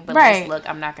for you, but look,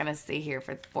 I'm not gonna stay here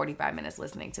for 45 minutes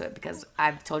listening to it because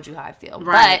I've told you how I feel.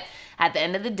 Right. But at the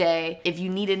end of the day, if you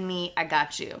needed me, I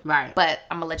got you. Right. But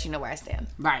I'm gonna let you know where I stand.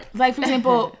 Right. Like, for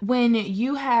example, when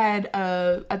you had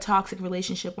a toxic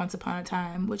relationship once upon a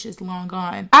time, which is long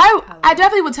gone, I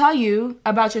definitely would tell you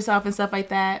about yourself and stuff like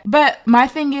that. But my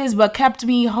thing is, what kept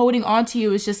me holding on to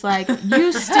you is just like,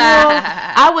 you still,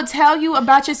 I would tell you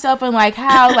about yourself and like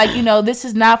how, like, this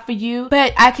is not for you,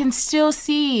 but I can still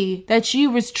see that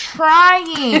you was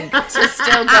trying to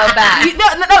still go back.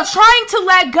 No, trying to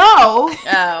let go.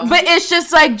 Oh. But it's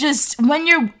just like, when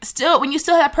you still have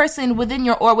that person within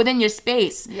your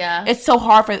space, it's so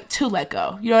hard to let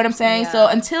go. You know what I'm saying? So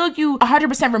until you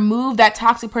 100% remove that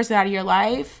toxic person out of your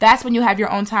life, that's when you have your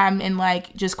own time and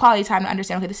like just quality time to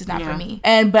understand, okay, this is not for me.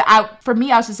 But for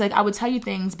me, I was just like, I would tell you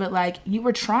things, but like, you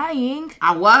were trying.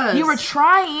 You were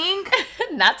trying.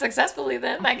 Not successfully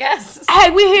then, I guess.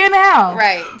 Hey, we're here now.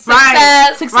 Right.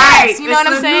 Success. Right. You know what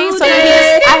I'm saying? So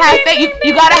I have faith.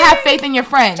 You gotta have faith in your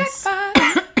friends.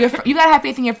 You gotta have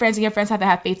faith in your friends, and your friends have to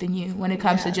have faith in you when it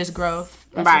comes to just growth.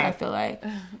 That's what I feel like.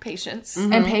 Patience.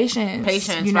 And patience.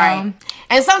 Patience, right.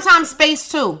 And sometimes space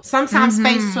too.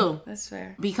 That's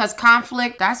fair. Because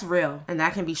conflict, that's real. And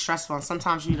that can be stressful. And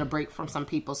sometimes you need a break from some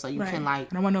people so you can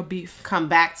like, I don't want no beef. Come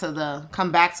back to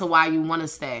why you want to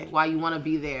stay, why you want to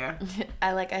be there.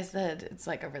 Like I said, it's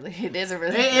like it is a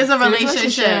relationship. It is a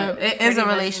relationship. It is a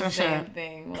relationship.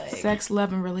 Thing, like, sex,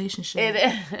 love, and relationship. It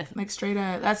is. Like, straight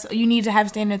up. You need to have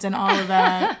standards independence and all of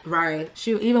that. Right.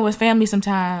 Shoot, even with family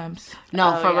sometimes.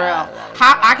 No, for real.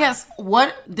 I guess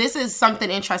this is something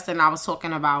interesting I was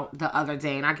talking about the other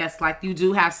day. And I guess like you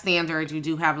do have standards. You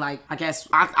do have like, I guess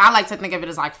I like to think of it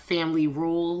as like family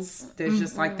rules. There's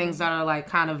just like things that are like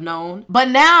kind of known. But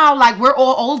now like we're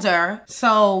all older.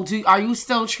 So are you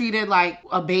still treated like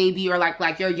a baby or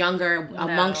like you're younger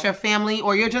amongst your family,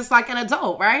 or you're just like an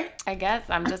adult, right? I guess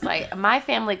I'm just like, my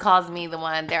family calls me the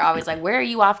one. They're always like, where are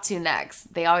you off to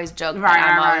next? They always joke that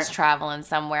I'm always traveling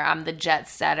somewhere. I'm the jet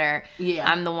setter. Yeah.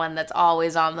 I'm the one that's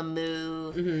always on the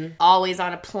move, always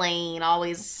on a plane,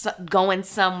 always going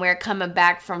somewhere, coming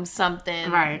back from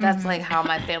something. Right. That's like how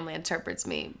my family interprets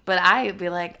me. But I'd be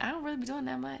like, I don't really be doing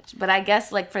that much. But I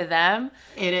guess like for them,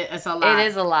 it's a lot. It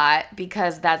is a lot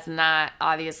because that's not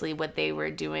obviously what they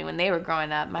were doing when they were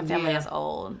growing up. My family is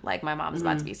old. Like my mom's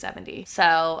about to be 70.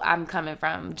 So I'm coming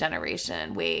from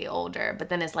generation way older. But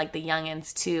then it's like the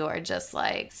youngins too are just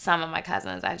like, some of my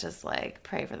cousins, I just like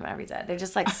pray for them every day. They're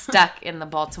just like stuck in the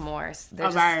Baltimores.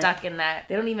 They're just stuck in that.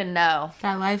 They don't even know.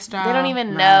 That lifestyle. They don't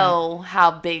even know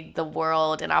how big the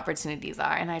world and opportunities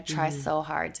are. And I try so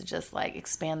hard to just like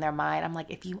expand their mind. I'm like,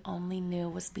 if you only knew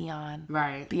what's beyond.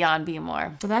 Right. Beyond Be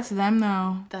More. But that's them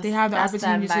though. They have the that's the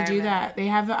opportunity to do that. environment. They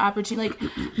have the opportunity.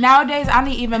 Like nowadays, I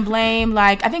don't even blame.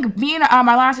 Like I think me and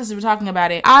my line sisters were talking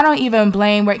about it. I don't even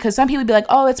blame because some people be like,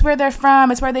 oh, it's where they're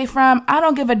from. It's where they from. I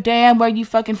don't give a damn where you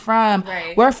fucking from.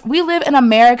 Right. We live in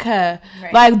America.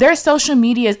 Right. Like there's social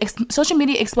media. Social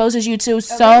media exposes you to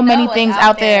so many things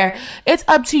out there. It's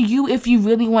up to you if you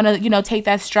really want to, take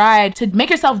that stride to make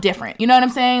yourself different. You know what I'm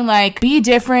saying? Like be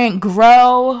different,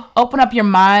 grow, open up your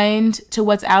mind to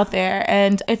what's out there.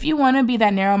 And if you want to be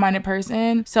that narrow-minded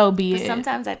person, so be it.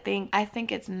 Sometimes I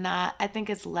think it's not. I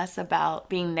think it's less about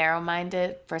being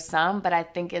narrow-minded for some, but I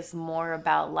think it's more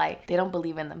about like they don't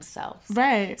believe in themselves.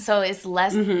 Right. So it's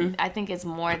less. I think it's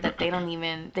more that they don't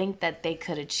even think that they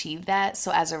could achieve that.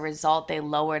 So as a result, they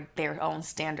lowered their own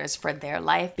standards for their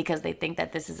life because they think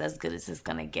that this is as good as it's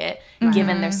gonna get,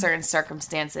 given their certain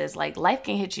circumstances. Like life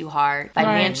can hit you hard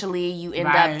financially. You end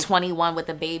up 21 with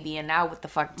a baby, and now what the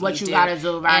fuck do What you do? gotta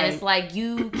do, right? And it's like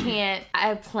you can't. I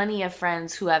have plenty of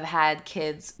friends who have had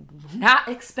kids not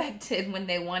expected when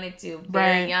they wanted to,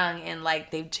 very young, and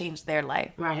like they've changed their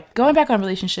life. Right. Going back on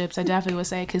relationships, I definitely would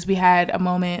say, because we had a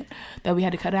moment that we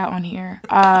had to cut out on here,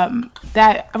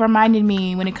 that reminded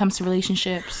me when it comes to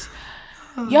relationships.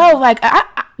 Yo, like,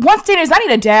 one standard is I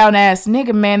need a down ass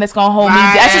nigga, man, that's gonna hold me.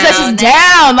 That's just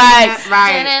down,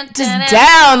 like, just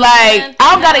down, like,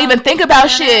 I don't gotta even think about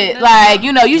shit. Like,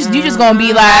 you just gonna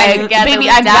be like, baby,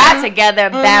 I got together,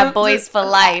 bad boys for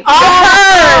life.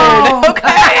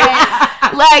 Okay.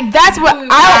 Like that's what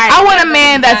I want a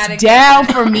man that's down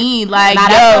for me. Like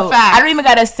I don't even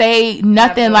gotta say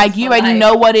nothing. Like you already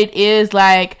know what it is.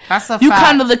 Like you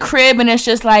come to the crib and it's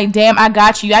just like, damn, I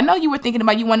got you. I know you were thinking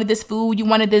about you wanted this food, you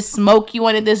wanted this smoke, you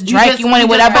wanted this drink, you wanted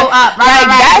whatever.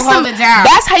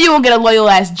 That's how you gonna get a loyal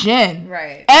ass Jen,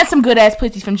 right? And some good ass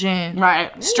pussy from Jen,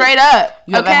 right? Straight up.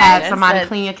 You ever had somebody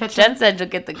clean your kitchen? Jen said you'll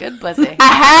get the good pussy. I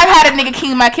have had a nigga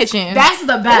clean my kitchen. That's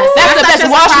the best. That's the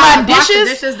best. Wash my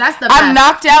dishes. That's the best. I'm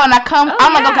knocked out and I come.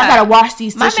 I'm like, okay, I gotta wash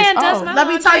these dishes. My man does my Let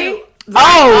me tell you. Laundry.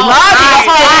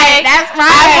 That's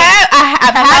right.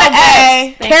 I've had an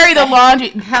ex carry the laundry.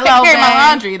 Hello, carry my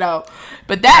laundry though.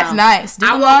 But that's nice.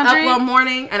 I woke up one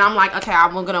morning and I'm like, okay,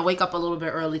 I'm gonna wake up a little bit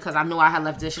early because I knew I had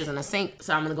left dishes in the sink,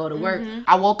 so I'm gonna go to work.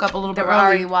 I woke up a little bit early.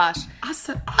 Already washed. I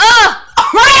said,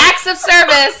 acts of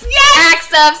service. Yes.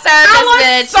 Acts of service,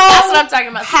 bitch. So that's what I'm talking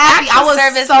about. Happy. Acts I was of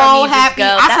service so for me, happy.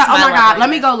 Just go. I That's said, oh my love God, let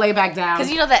language. me go lay back down.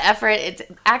 Because you know the effort, it's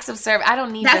acts of service. I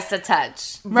don't need just to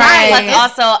touch. Right.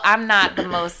 Plus also, I'm not the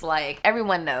most like,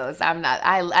 everyone knows I'm not.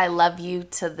 I love you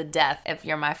to the death if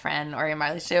you're my friend or in my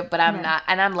relationship, but I'm not,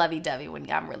 and I'm lovey-dovey when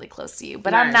I'm really close to you.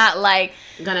 But I'm not like,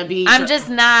 gonna be. I'm just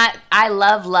not, I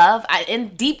love love.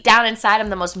 Deep down inside, I'm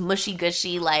the most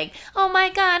mushy-gushy, like, oh my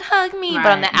God, hug me. But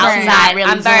on the outside, really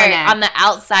I'm very, that. on the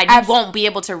outside, you won't be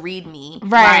able to read me.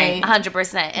 Right.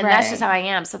 100%. And that's just how I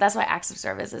am. So that's why acts of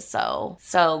service is so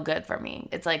good for me.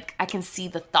 It's like I can see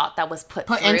the thought that was put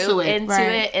into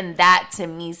it. And that to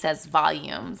me says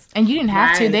volumes. And you didn't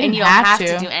have to. They and didn't you don't have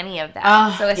to do any of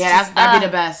that. So it's just that'd be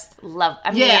the best. Love.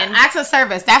 I mean, acts of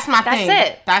service. That's my thing. That's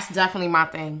it. That's definitely my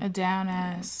thing. A down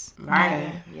ass.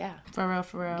 Right. Yeah. For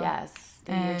real. Yes.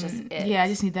 Then you're just it. Yeah, I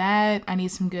just need that. I need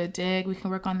some good dick. We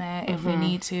can work on that if we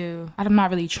need to. I'm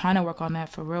not really trying to work on that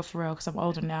for real, because I'm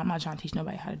older now. I'm not trying to teach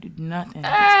nobody how to do nothing.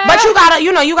 But you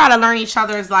gotta learn each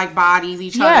other's like bodies,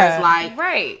 each other's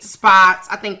like spots.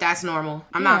 I think that's normal.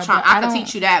 I'm not trying. I can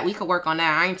teach you that. We could work on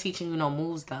that. I ain't teaching you no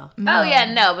moves though. No. Oh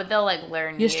yeah, no, but they'll like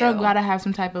learn. Your stroke gotta have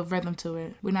some type of rhythm to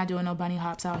it. We're not doing no bunny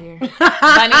hops out here. Bunny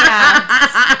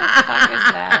hops. What the fuck is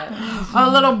that? A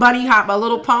little bunny hop, a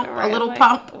little pump, a little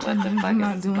pump. What the fuck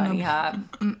is this bunny hop?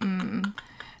 And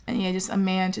yeah, just a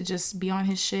man to just be on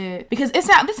his shit. Because this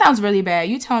sounds really bad.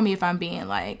 You tell me if I'm being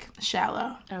like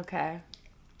shallow. Okay.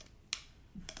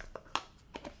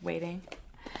 Waiting.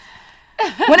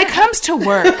 When it comes to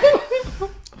work,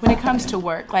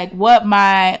 like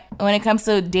when it comes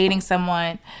to dating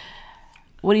someone,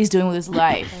 what he's doing with his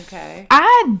life. Okay.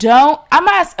 Now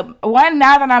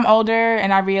that I'm older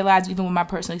and I realize even with my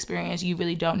personal experience, you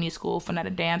really don't need school for not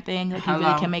a damn thing. Like you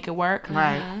really can make it work.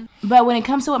 Right. But when it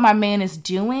comes to what my man is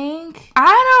doing,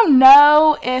 I don't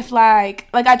know if like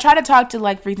I try to talk to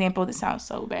like, for example, this sounds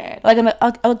so bad, like an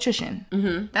electrician.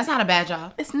 Mm-hmm. That's not a bad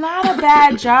job. It's not a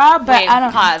bad job, but Wait, I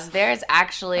don't. pause. There's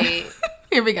actually.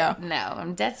 Here we go. No,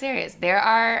 I'm dead serious. There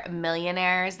are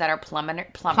millionaires that are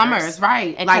plumbers,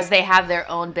 right? Because they have their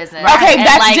own business. Okay, and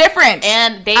that's different.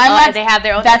 And they have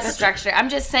their own infrastructure. I'm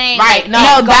just saying, right?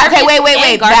 Like,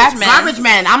 Wait. That's garbage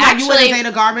man. I'm like, you wouldn't date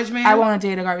a garbage man? I want to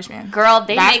date a garbage man. Girl,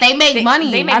 they make money.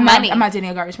 They make money. I'm not dating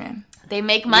a garbage man. They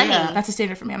make money. Yeah. That's a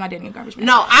standard for me. I'm not dating a garbage man.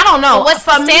 No, I don't know. But what's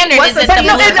the standard? Is it the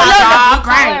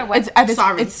blue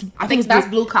collar? I think that's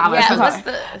blue collar. Yeah,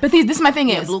 but this is my thing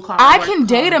is, blue collar I can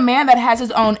date a man that has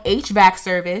his own HVAC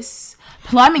service,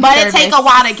 plumbing but service. it take a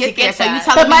while to get there. So you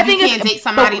telling me you can't date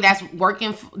somebody that's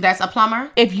working, that's a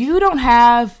plumber? If you don't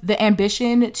have the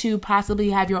ambition to possibly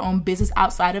have your own business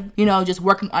outside of, just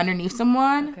working underneath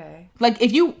someone. Okay. Like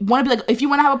if you want to be like, if you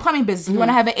want to have a plumbing business, if you want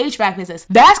to have an HVAC business,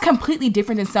 that's completely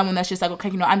different than someone that's just like, okay,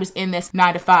 I'm just in this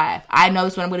 9 to 5. I know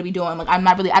this is what I'm going to be doing. Like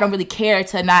I don't really care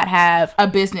to not have a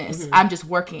business. I'm just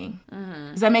working.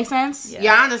 Does that make sense?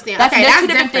 Yeah, I understand. That's that's two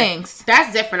different things.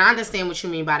 That's different. I understand what you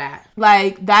mean by that.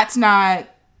 Like that's not,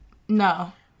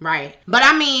 no. Right. But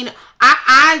I mean,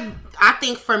 I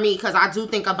think for me, because I do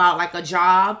think about like a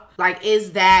job, I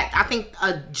think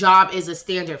a job is a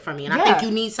standard for me. And I think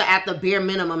you need to, at the bare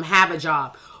minimum, have a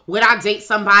job. Would I date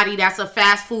somebody that's a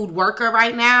fast food worker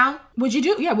right now? Would you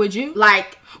do? Yeah, would you?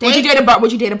 Like, would you date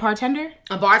a bartender?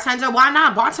 A bartender? Why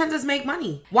not? Bartenders make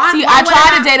money. Why? See, I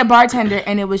tried to date a bartender,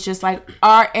 and it was just like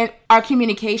our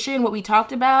communication, what we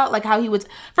talked about, like how he was.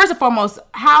 First and foremost,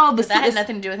 how the that had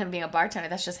nothing to do with him being a bartender.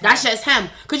 That's just him. That's just him.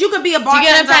 Because you could be a bartender. Do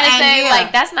you get what I'm trying to say? Yeah.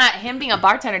 Like that's not him being a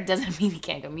bartender. Doesn't mean he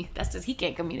can't communicate. That's just he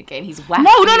can't communicate. He's whack.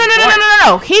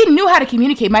 No. He knew how to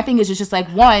communicate. My thing is just like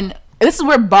one. This is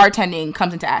where bartending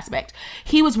comes into aspect.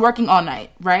 He was working all night,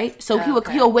 right? So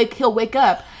he'll wake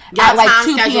up at like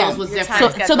 2 p.m. Was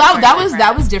so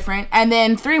that was different. And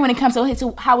then 3, when it comes to, okay,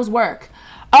 so how was work?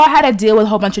 Oh, I had to deal with a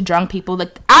whole bunch of drunk people.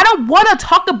 Like, I don't want to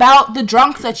talk about the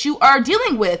drunks that you are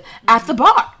dealing with at the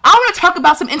bar. I want to talk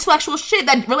about some intellectual shit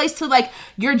that relates to like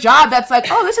your job. That's like,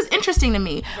 oh, this is interesting to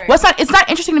me. Right. It's not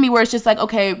interesting to me where it's just like,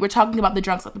 okay, we're talking about the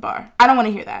drunks at the bar. I don't want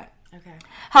to hear that. Okay.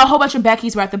 How a whole bunch of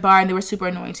Beckys were at the bar and they were super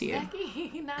annoying to you.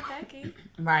 Becky, not Becky.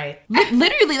 Right.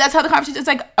 Literally, that's how the conversation. It's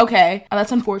like, okay,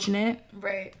 that's unfortunate.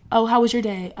 Right. Oh, how was your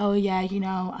day? Oh yeah,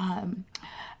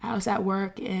 I was at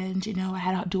work and, I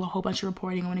had to do a whole bunch of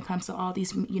reporting when it comes to all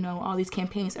these, all these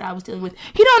campaigns that I was dealing with.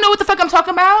 You don't know what the fuck I'm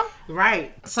talking about?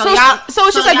 Right. So it's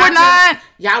just like we're not.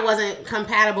 Y'all wasn't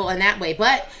compatible in that way.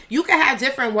 But you can have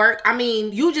different work. I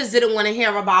mean, you just didn't want to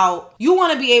hear about, you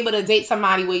want to be able to date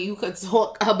somebody where you could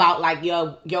talk about like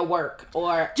your work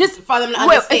or just for them to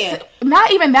understand.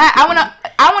 Not even that.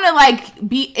 I want to like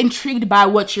be intrigued by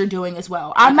what you're doing as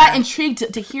well. I'm not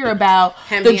intrigued to hear about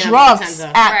the drunks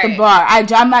at the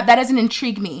bar. That doesn't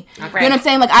intrigue me. Okay. You know what I'm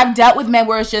saying? Like I've dealt with men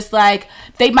where it's just like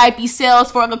they might be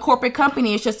sales for like a corporate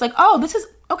company. It's just like, oh, this is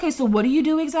okay. So what do you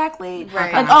do exactly?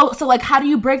 Right. Like, oh, so like how do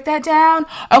you break that down?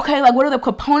 Okay, like what are the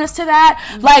components to that?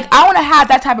 Mm-hmm. Like I want to have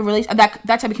that type of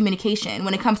that type of communication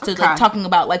when it comes to like talking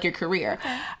about like your career.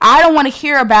 Okay. I don't want to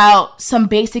hear about some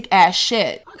basic ass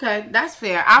shit. Okay, that's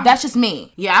fair. That's just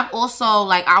me. Yeah, I've also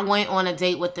like I went on a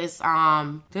date with this.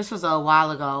 This was a while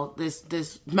ago.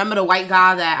 This remember the white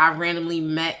guy that I randomly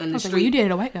met in the street? Well, you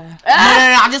dated a white guy. No.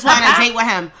 I just went on a date with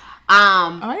him.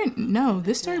 I didn't know.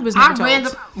 This story was never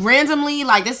told. Randomly,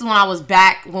 like this is when I was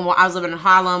back when I was living in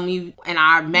Harlem, and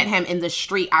I met him in the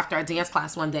street after a dance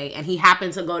class one day, and he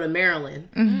happened to go to Maryland.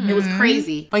 Mm-hmm. It was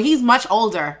crazy, but he's much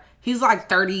older He's like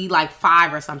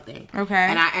 35 or something. Okay.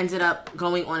 And I ended up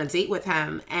going on a date with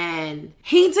him, and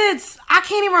I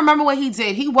can't even remember what he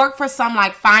did. He worked for some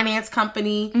like finance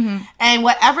company, and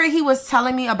whatever he was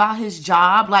telling me about his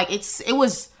job, like it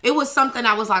was something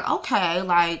I was like, okay,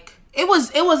 like it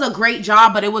was a great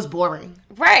job, but it was boring.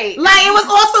 Right. Like, it was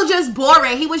also just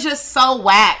boring. He was just so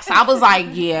whack. So I was like,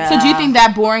 yeah. So do you think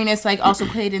that boringness like also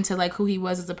played into like who he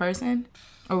was as a person?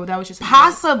 Or that was just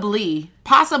possibly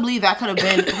that could have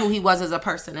been who he was as a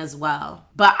person as well.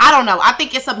 But I don't know. I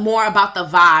think it's more about the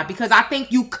vibe, because I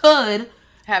think you could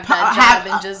have that job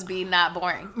and just be not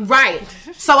boring. Right.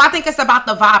 So I think it's about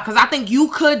the vibe, because I think you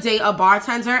could date a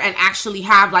bartender and actually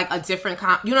have like a different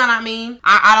you know what I mean?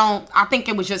 I think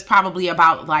it was just probably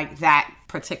about like that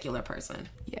particular person.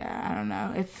 Yeah, I don't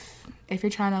know. If you're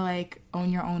trying to like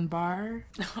own your own bar.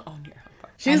 Own your own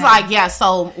bar. She's like, yeah,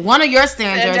 so one of your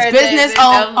standards, business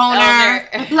owner.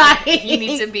 Like, you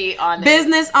need to be on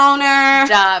business owner.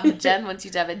 Job. Jen wants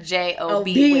you to have a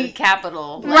J-O-B with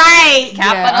capital. Right.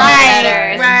 Capital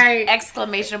letters. Right.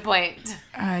 Exclamation point.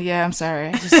 Yeah, I'm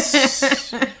sorry.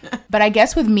 But I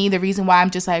guess with me, the reason why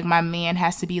I'm just like, my man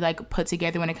has to be like put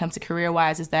together when it comes to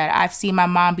career-wise is that I've seen my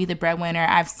mom be the breadwinner.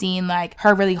 I've seen like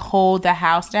her really hold the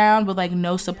house down with like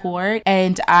no support.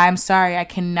 And I'm sorry, I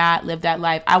cannot live that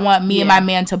life. I want me and my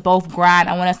man to both grind.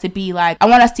 I want us to be like, I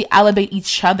want us to elevate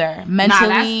each other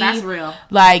mentally. Nah, that's real.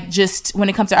 Like, just when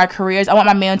it comes to our careers, I want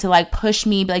my man to like push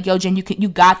me, be like, yo, Jen, you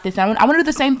got this. And I want to do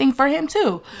the same thing for him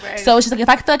too. Right. So it's just like, if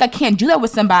I feel like I can't do that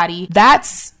with somebody,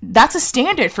 that's a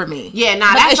standard for me. Yeah, nah,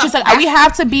 like, that's it's just like we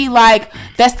have to be like,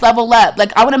 let's level up.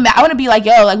 Like, I want to be like,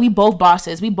 yo, like we both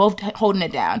bosses, we both holding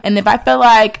it down. And if I feel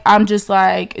like I'm just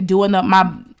like doing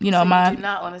you do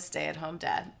not want to stay at home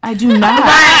dad. I do not.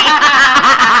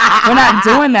 We're not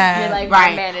doing that. You're like, right.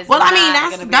 My man is well, I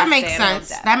not mean, that makes sense.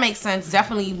 That makes sense.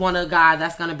 Definitely you want a guy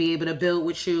that's gonna be able to build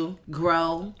with you,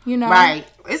 grow. You know, right?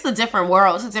 It's a different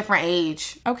world. It's a different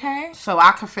age. Okay. So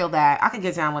I could feel that. I could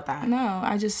get down with that. No,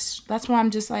 that's why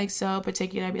I'm just like so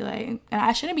particular. I'd be like, and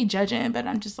I shouldn't be judging, but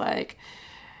I'm just like,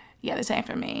 yeah, this ain't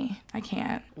for me. I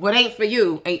can't. What ain't for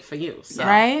you ain't for you. So.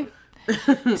 Right.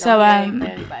 So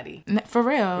anybody for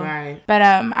real, right? But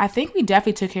I think we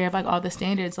definitely took care of like all the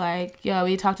standards. Like, yo,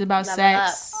 we talked about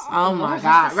sex. Oh my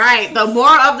god, right? The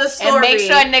more of the story, and make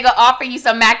sure a nigga offer you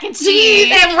some mac and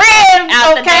cheese and ribs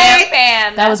out the damn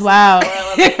pan. That was wild.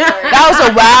 That was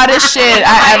the wildest shit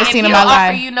I ever seen in my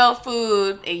life. If you no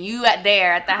food and you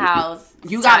there at the house.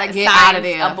 You gotta get out of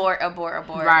there. Abort.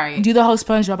 Right. Do the whole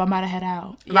SpongeBob. I'm about to head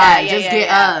out. Right. Just get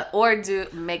up. Or do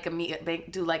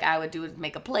like I would do,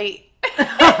 make a plate.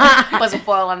 Put some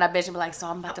foil on that bitch and be like, so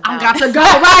I'm about to bounce. I'm about to go.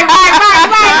 Right.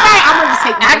 I'm gonna just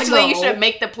take my Actually, you should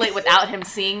make the plate without him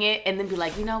seeing it, and then be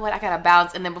like, you know what, I gotta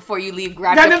bounce, and then before you leave,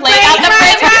 grab your plate out the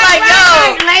fridge and be like,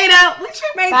 yo, later. We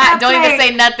should make that don't plate. even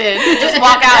say nothing. Just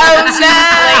walk out with the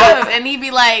plates, and he'd be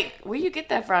like, where you get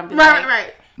that from? Be like,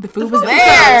 Right. The food was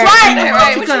there.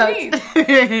 Right. What you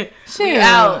mean? Shit.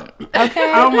 Out.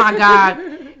 Okay. Oh my god.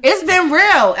 It's been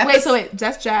real. Wait,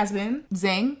 that's Jasmine.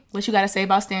 Zing, what you gotta say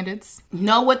about standards?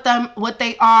 Know what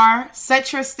they are.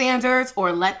 Set your standards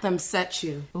or let them set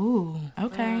you. Ooh,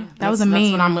 okay. That's what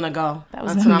I'm gonna go.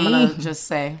 That's what I'm gonna just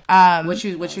say. What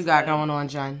you got going on,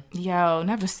 Jen? Yo,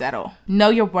 never settle.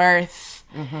 Know your worth.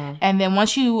 Mm-hmm. And then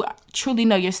once you truly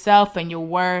know yourself and your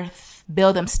worth,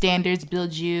 build them standards,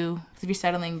 build you. If you're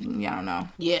settling, I don't know.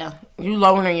 Yeah, you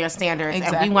lowering your standards,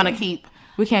 exactly. And we want to keep.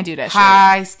 We can't do that.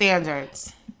 High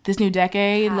standards. This new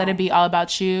decade, let it be all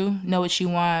about you. Know what you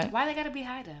want. Why they gotta be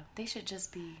high though? They should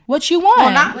just be what you want.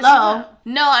 Well, not low.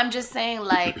 No, I'm just saying,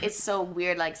 like, it's so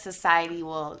weird. Like, society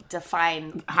will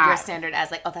define your standard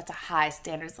as like, oh, that's a high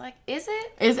standard. It's like, is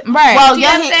it? Is it? Right? Well,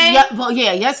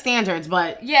 yes standards,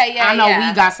 but yeah. I know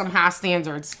we got some high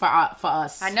standards for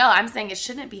us. I know. I'm saying it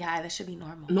shouldn't be high. That should be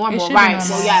normal. Normal, right?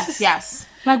 Well, yes.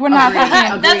 Like, we're not.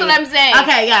 That's what I'm saying.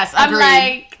 Okay, yes. I'm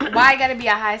like, why gotta be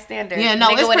a high standard? Yeah, no,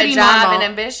 it's with pretty a job normal. and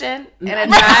ambition and a drive.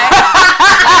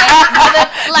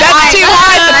 That's too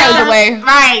high, supposedly.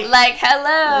 Right. Like,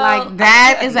 hello. Like,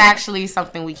 that is actually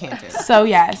something we can't do. So,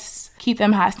 yes, keep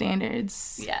them high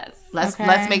standards. Yes. Let's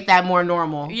make that more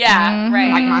normal. Yeah,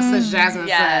 right. Like my sis Jasmine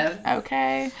said.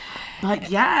 Okay. But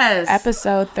yes.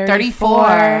 Episode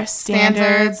 34.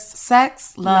 Standards,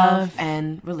 sex, love,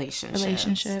 and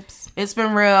relationships. It's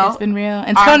been real. It's been real.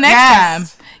 Until next time.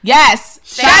 Yes.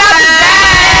 Shout out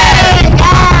to Jess.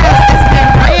 Yes. It's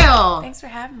been real. Thanks for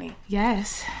having me.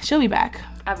 Yes. She'll be back.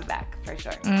 I'll be back for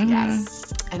sure.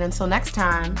 Yes. And until next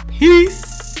time.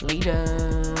 Peace.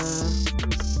 Later.